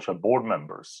potential board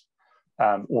members,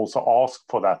 and also ask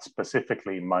for that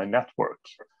specifically in my network.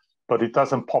 But it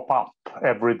doesn't pop up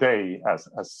every day as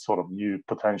sort of new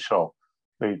potential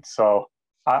leads. So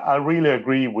I really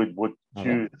agree with what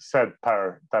you said,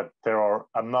 Per, that there are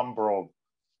a number of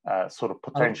sort of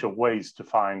potential ways to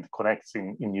find connects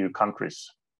in new countries.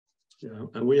 Yeah,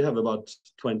 and we have about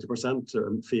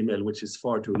 20% female, which is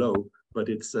far too low. But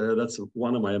it's that's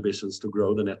one of my ambitions, to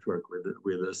grow the network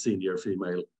with senior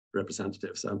female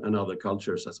representatives and other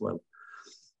cultures as well.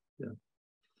 Yeah.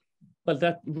 Well,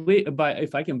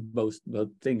 if I can boast about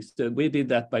things, we did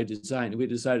that by design. We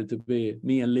decided to be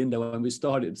me and Linda when we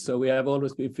started, so we have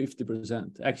always been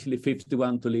 50%. Actually,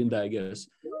 51 to Linda, I guess.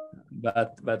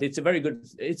 But it's a very good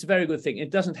thing. It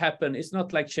doesn't happen. It's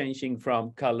not like changing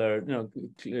from color,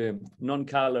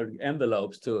 non-colored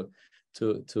envelopes to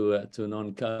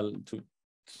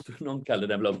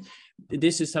non-colored envelopes.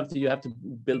 This is something you have to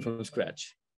build from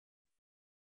scratch.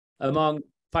 Among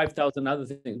 5,000 other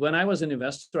things. When I was an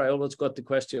investor, I always got the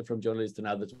question from journalists and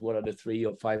others, what are the 3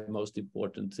 or 5 most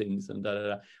important things? And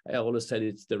I always said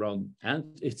it's the wrong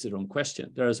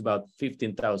question. There's about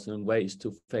 15,000 ways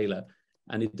to fail,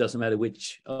 and it doesn't matter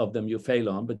which of them you fail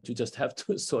on, but you just have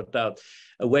to sort out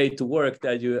a way to work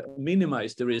that you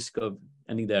minimize the risk of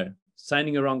ending there.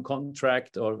 Signing a wrong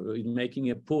contract or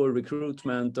making a poor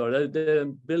recruitment, or there are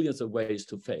billions of ways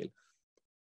to fail.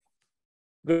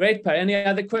 Great, Per. Any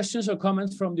other questions or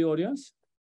comments from the audience?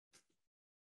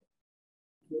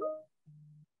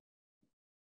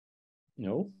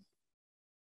 No.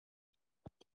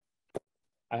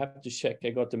 I have to check.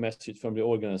 I got the message from the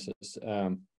organizers.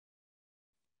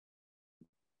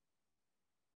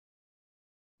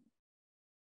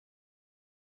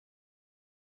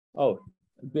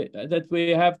 That we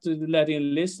have to let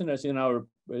in listeners in our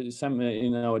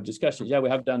discussion. Yeah, we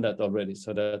have done that already,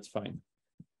 so that's fine.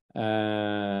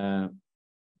 But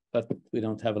we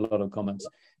don't have a lot of comments.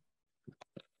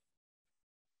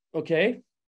 Okay.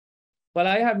 Well,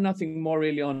 I have nothing more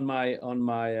really on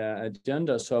my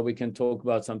agenda, so we can talk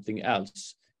about something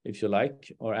else if you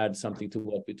like, or add something to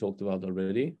what we talked about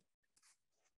already.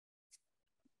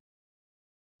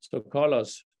 So,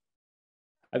 Carlos,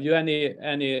 have you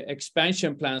any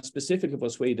expansion plans specifically for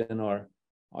Sweden, or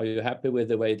are you happy with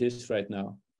the way it is right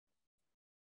now?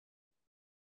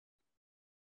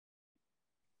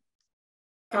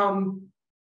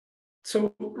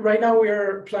 So right now we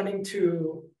are planning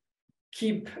to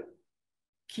keep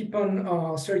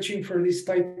on searching for this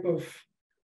type of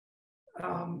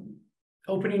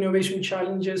open innovation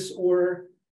challenges or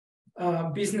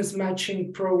business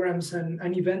matching programs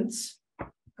and events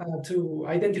to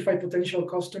identify potential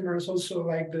customers. Also,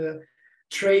 like the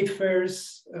trade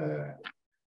fairs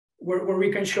where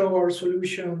we can show our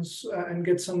solutions and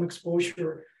get some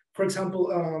exposure. For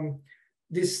example,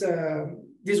 this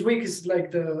week is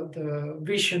like the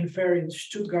Vision Fair in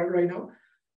Stuttgart right now.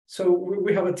 So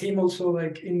we have a team also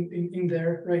like in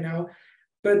there right now.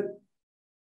 But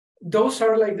those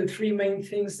are like the 3 main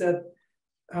things that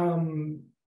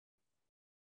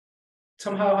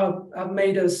somehow have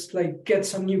made us like get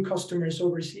some new customers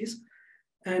overseas.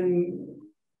 And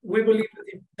we believe that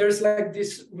if there's like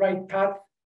this right path,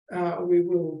 we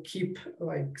will keep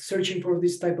like searching for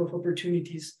this type of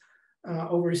opportunities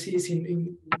overseas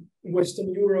in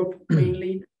Western Europe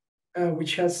mainly,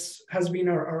 which has been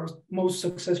our most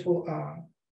successful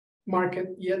market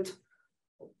yet.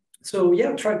 So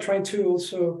yeah, try to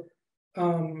also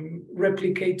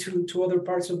replicate to other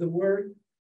parts of the world.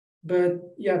 But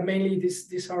yeah, mainly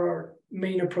these are our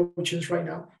main approaches right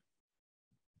now.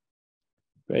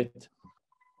 Great.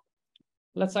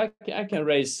 I can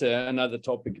raise another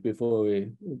topic before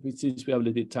since we have a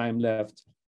little bit of time left.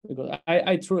 Because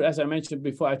I truly, as I mentioned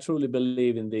before, I truly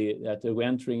believe in that we're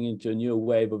entering into a new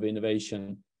wave of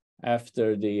innovation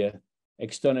after the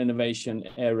external innovation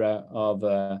era of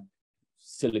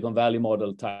Silicon Valley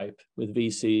model type with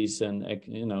VCs and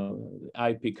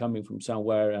IP coming from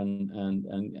somewhere and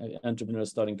entrepreneurs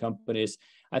starting companies.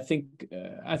 I think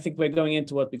we're going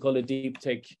into what we call a deep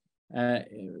tech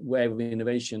wave of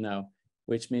innovation now,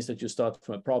 which means that you start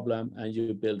from a problem and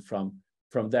you build from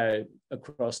there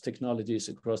across technologies,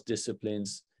 across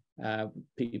disciplines,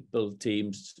 people,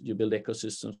 teams. You build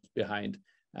ecosystems behind,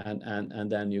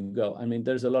 and then you go. I mean,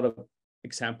 there's a lot of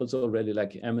examples already,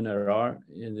 like mRNA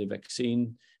in the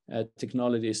vaccine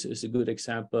technologies is a good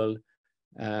example.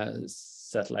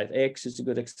 Satellite X is a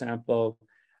good example.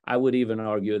 I would even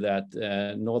argue that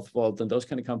Northvolt and those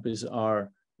kind of companies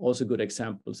are also good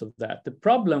examples of that. The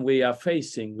problem we are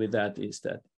facing with that is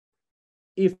that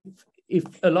if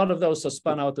a lot of those are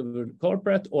spun out of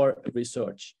corporate or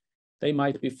research, they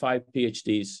might be 5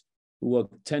 PhDs who work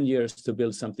 10 years to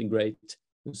build something great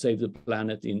to save the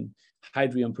planet in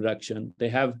hydrogen production. They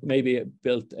have maybe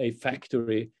built a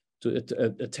factory,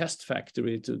 a test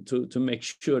factory to make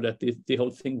sure that the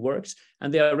whole thing works,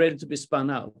 and they are ready to be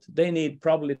spun out. They need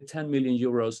probably 10 million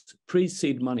euros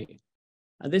pre-seed money.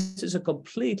 And this is a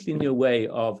completely new way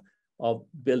of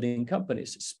building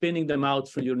companies, spinning them out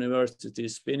from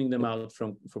universities, spinning them out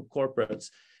from corporates,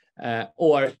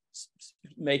 or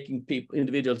making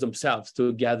individuals themselves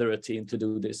to gather a team to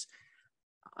do this.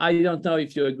 I don't know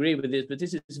if you agree with this, but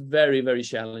this is very, very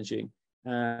challenging.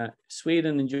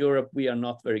 Sweden and Europe, we are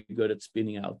not very good at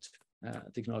spinning out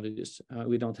technologies.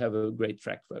 We don't have a great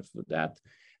track record for that.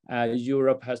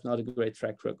 Europe has not a great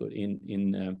track record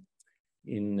in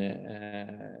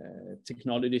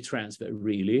technology transfer,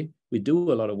 really. We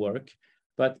do a lot of work,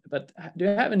 but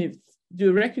do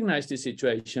you recognize this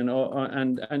situation,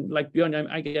 and like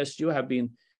Björn, I guess you have been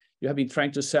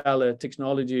trying to sell a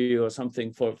technology or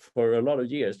something for a lot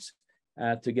of years.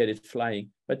 to get it flying.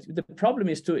 But the problem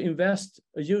is to invest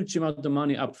a huge amount of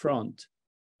money up front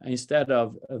instead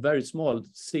of a very small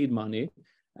seed money.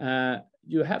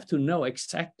 You have to know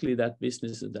exactly that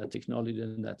business and that technology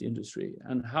and that industry.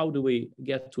 And how do we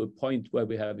get to a point where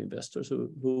we have investors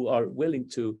who are willing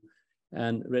to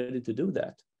and ready to do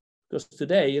that? Because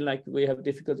today, like, we have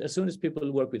difficult, as soon as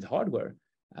people work with hardware,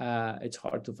 it's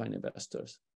hard to find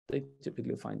investors. They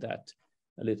typically find that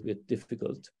a little bit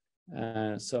difficult.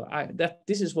 So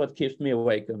this is what keeps me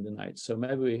awake on the night. So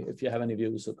maybe if you have any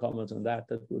views or comments on that,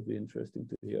 that would be interesting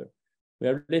to hear. We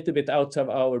are a little bit out of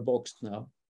our box now.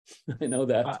 I know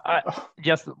that.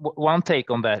 Just one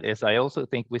take on that is I also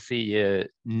think we see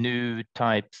new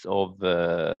types of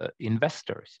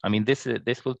investors. I mean, this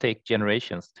will take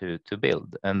generations to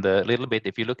build. And a little bit,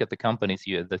 if you look at the companies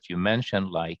that you mentioned,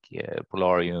 like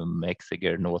Polarium,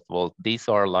 Exeger, Northvolt, these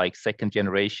are like second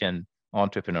generation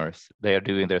entrepreneurs. They are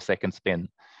doing their second spin.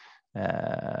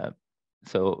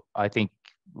 So I think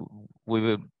we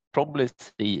will probably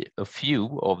see a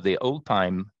few of the old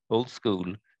school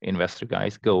investor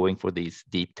guys going for these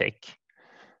deep tech,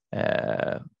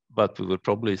 but we will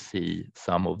probably see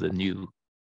some of the new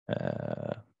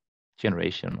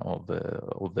generation of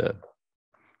the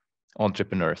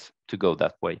entrepreneurs to go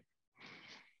that way.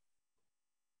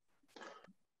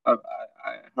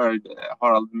 I heard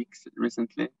Harald Mix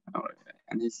recently,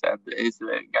 and he said he's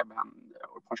the guy behind,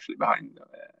 or partially behind,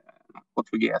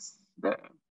 Portuguese, the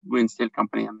green steel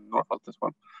company, and Northvolt as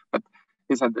well. But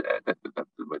he said that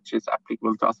which is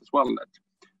applicable to us as well, that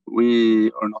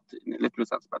we are not in a literal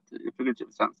sense, but in a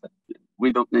figurative sense, that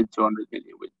we don't need 200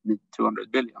 million, we need 200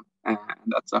 billion. And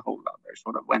that's a whole other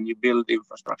sort of, when you build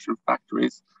infrastructure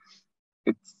factories,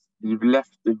 you've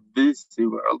left the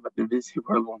VC world, but the VC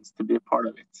world wants to be a part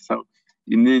of it. So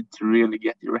you need to really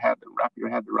get your head and wrap your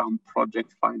head around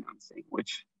project financing,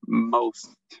 which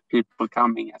most people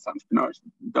coming as entrepreneurs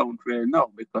don't really know,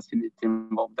 because you need to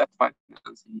involve that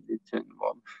financing, you need to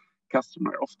involve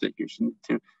customer off-takers, you need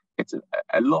to, it's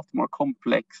a lot more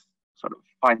complex sort of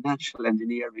financial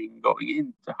engineering going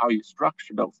into how you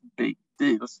structure those big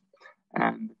deals.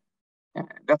 And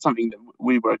that's something that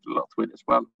we work a lot with as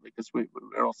well, because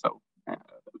we're also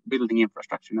building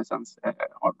infrastructure in a sense,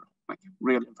 hardware, like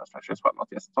real infrastructure as well, not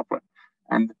just software.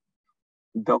 And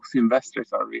those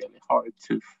investors are really hard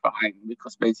to find,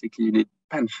 because basically you need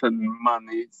pension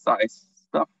money size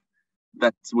stuff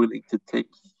that's willing to take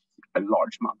a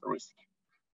large amount of risk.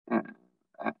 And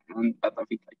that, I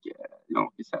think, like you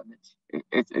said,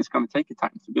 it's going to take a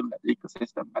time to build that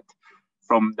ecosystem. But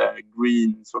from the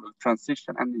green sort of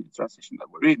transition, energy transition that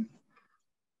we're in,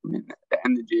 I mean,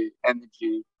 the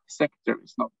energy sector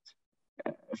is not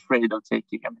afraid of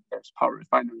taking. I mean, there's power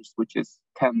refineries, which is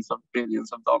tens of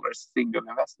billions of dollars single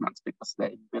investments, because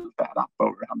they built that up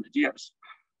over 100 years.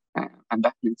 And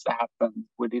that needs to happen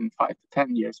within 5 to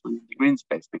 10 years within the green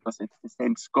space, because it's the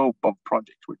same scope of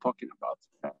project we're talking about,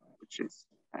 which is,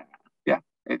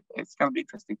 it's going to be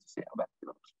interesting to see how that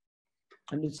develops.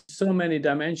 And it's so many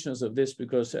dimensions of this,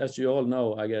 because as you all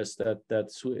know, I guess that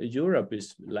Europe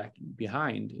is lagging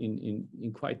behind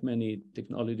in quite many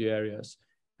technology areas,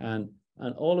 and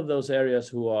all of those areas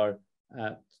who are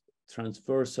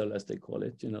transversal, as they call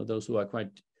it, those who are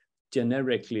quite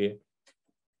generically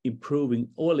improving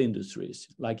all industries,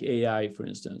 like AI, for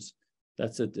instance.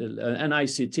 That's it, and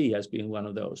ICT has been one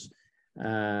of those.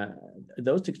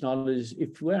 Those technologies,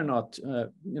 if we're not,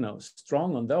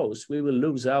 strong on those, we will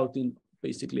lose out in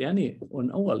basically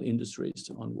on all industries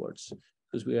onwards,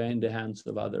 because we are in the hands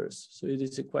of others. So it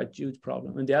is a quite huge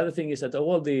problem. And the other thing is that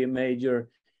all the major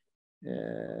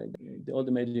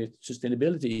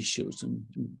sustainability issues and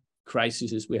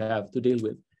crises we have to deal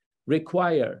with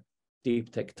require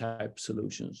deep tech type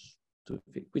solutions.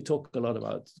 We talk a lot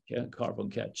about carbon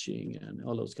catching and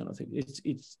all those kind of things.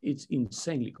 It's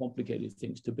insanely complicated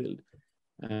things to build,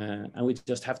 and we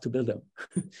just have to build them.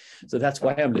 So that's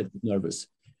why I'm a little bit nervous.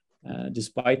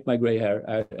 Despite my gray hair,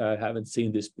 I haven't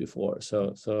seen this before.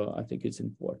 So I think it's an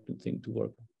important thing to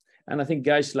work on. And I think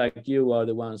guys like you are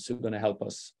the ones who are going to help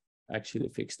us actually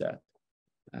fix that.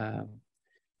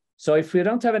 So if we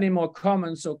don't have any more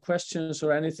comments or questions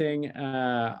or anything,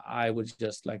 I would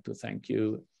just like to thank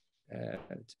you, the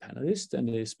panelists and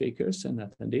the speakers and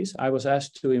attendees. I was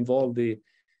asked to involve the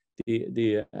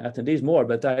attendees more,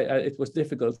 but it was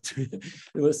difficult.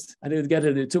 I didn't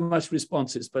get too much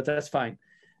responses, but that's fine.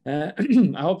 I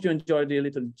hope you enjoyed the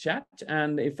little chat,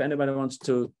 and if anybody wants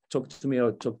to talk to me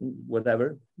or talk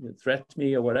whatever, threat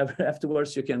me or whatever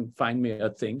afterwards, you can find me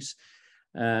at things,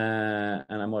 and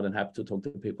I'm more than happy to talk to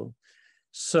people.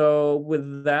 So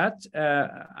with that,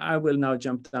 I will now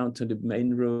jump down to the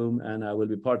main room, and I will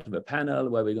be part of a panel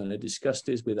where we're going to discuss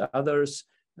this with others.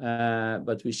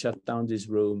 But we shut down this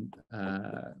room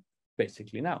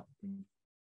basically now.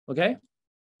 Okay.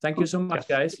 Thank you so much,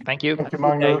 guys. Thank you. Thank you,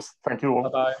 Magnus. Thank you all.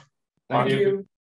 Bye-bye. Thank you.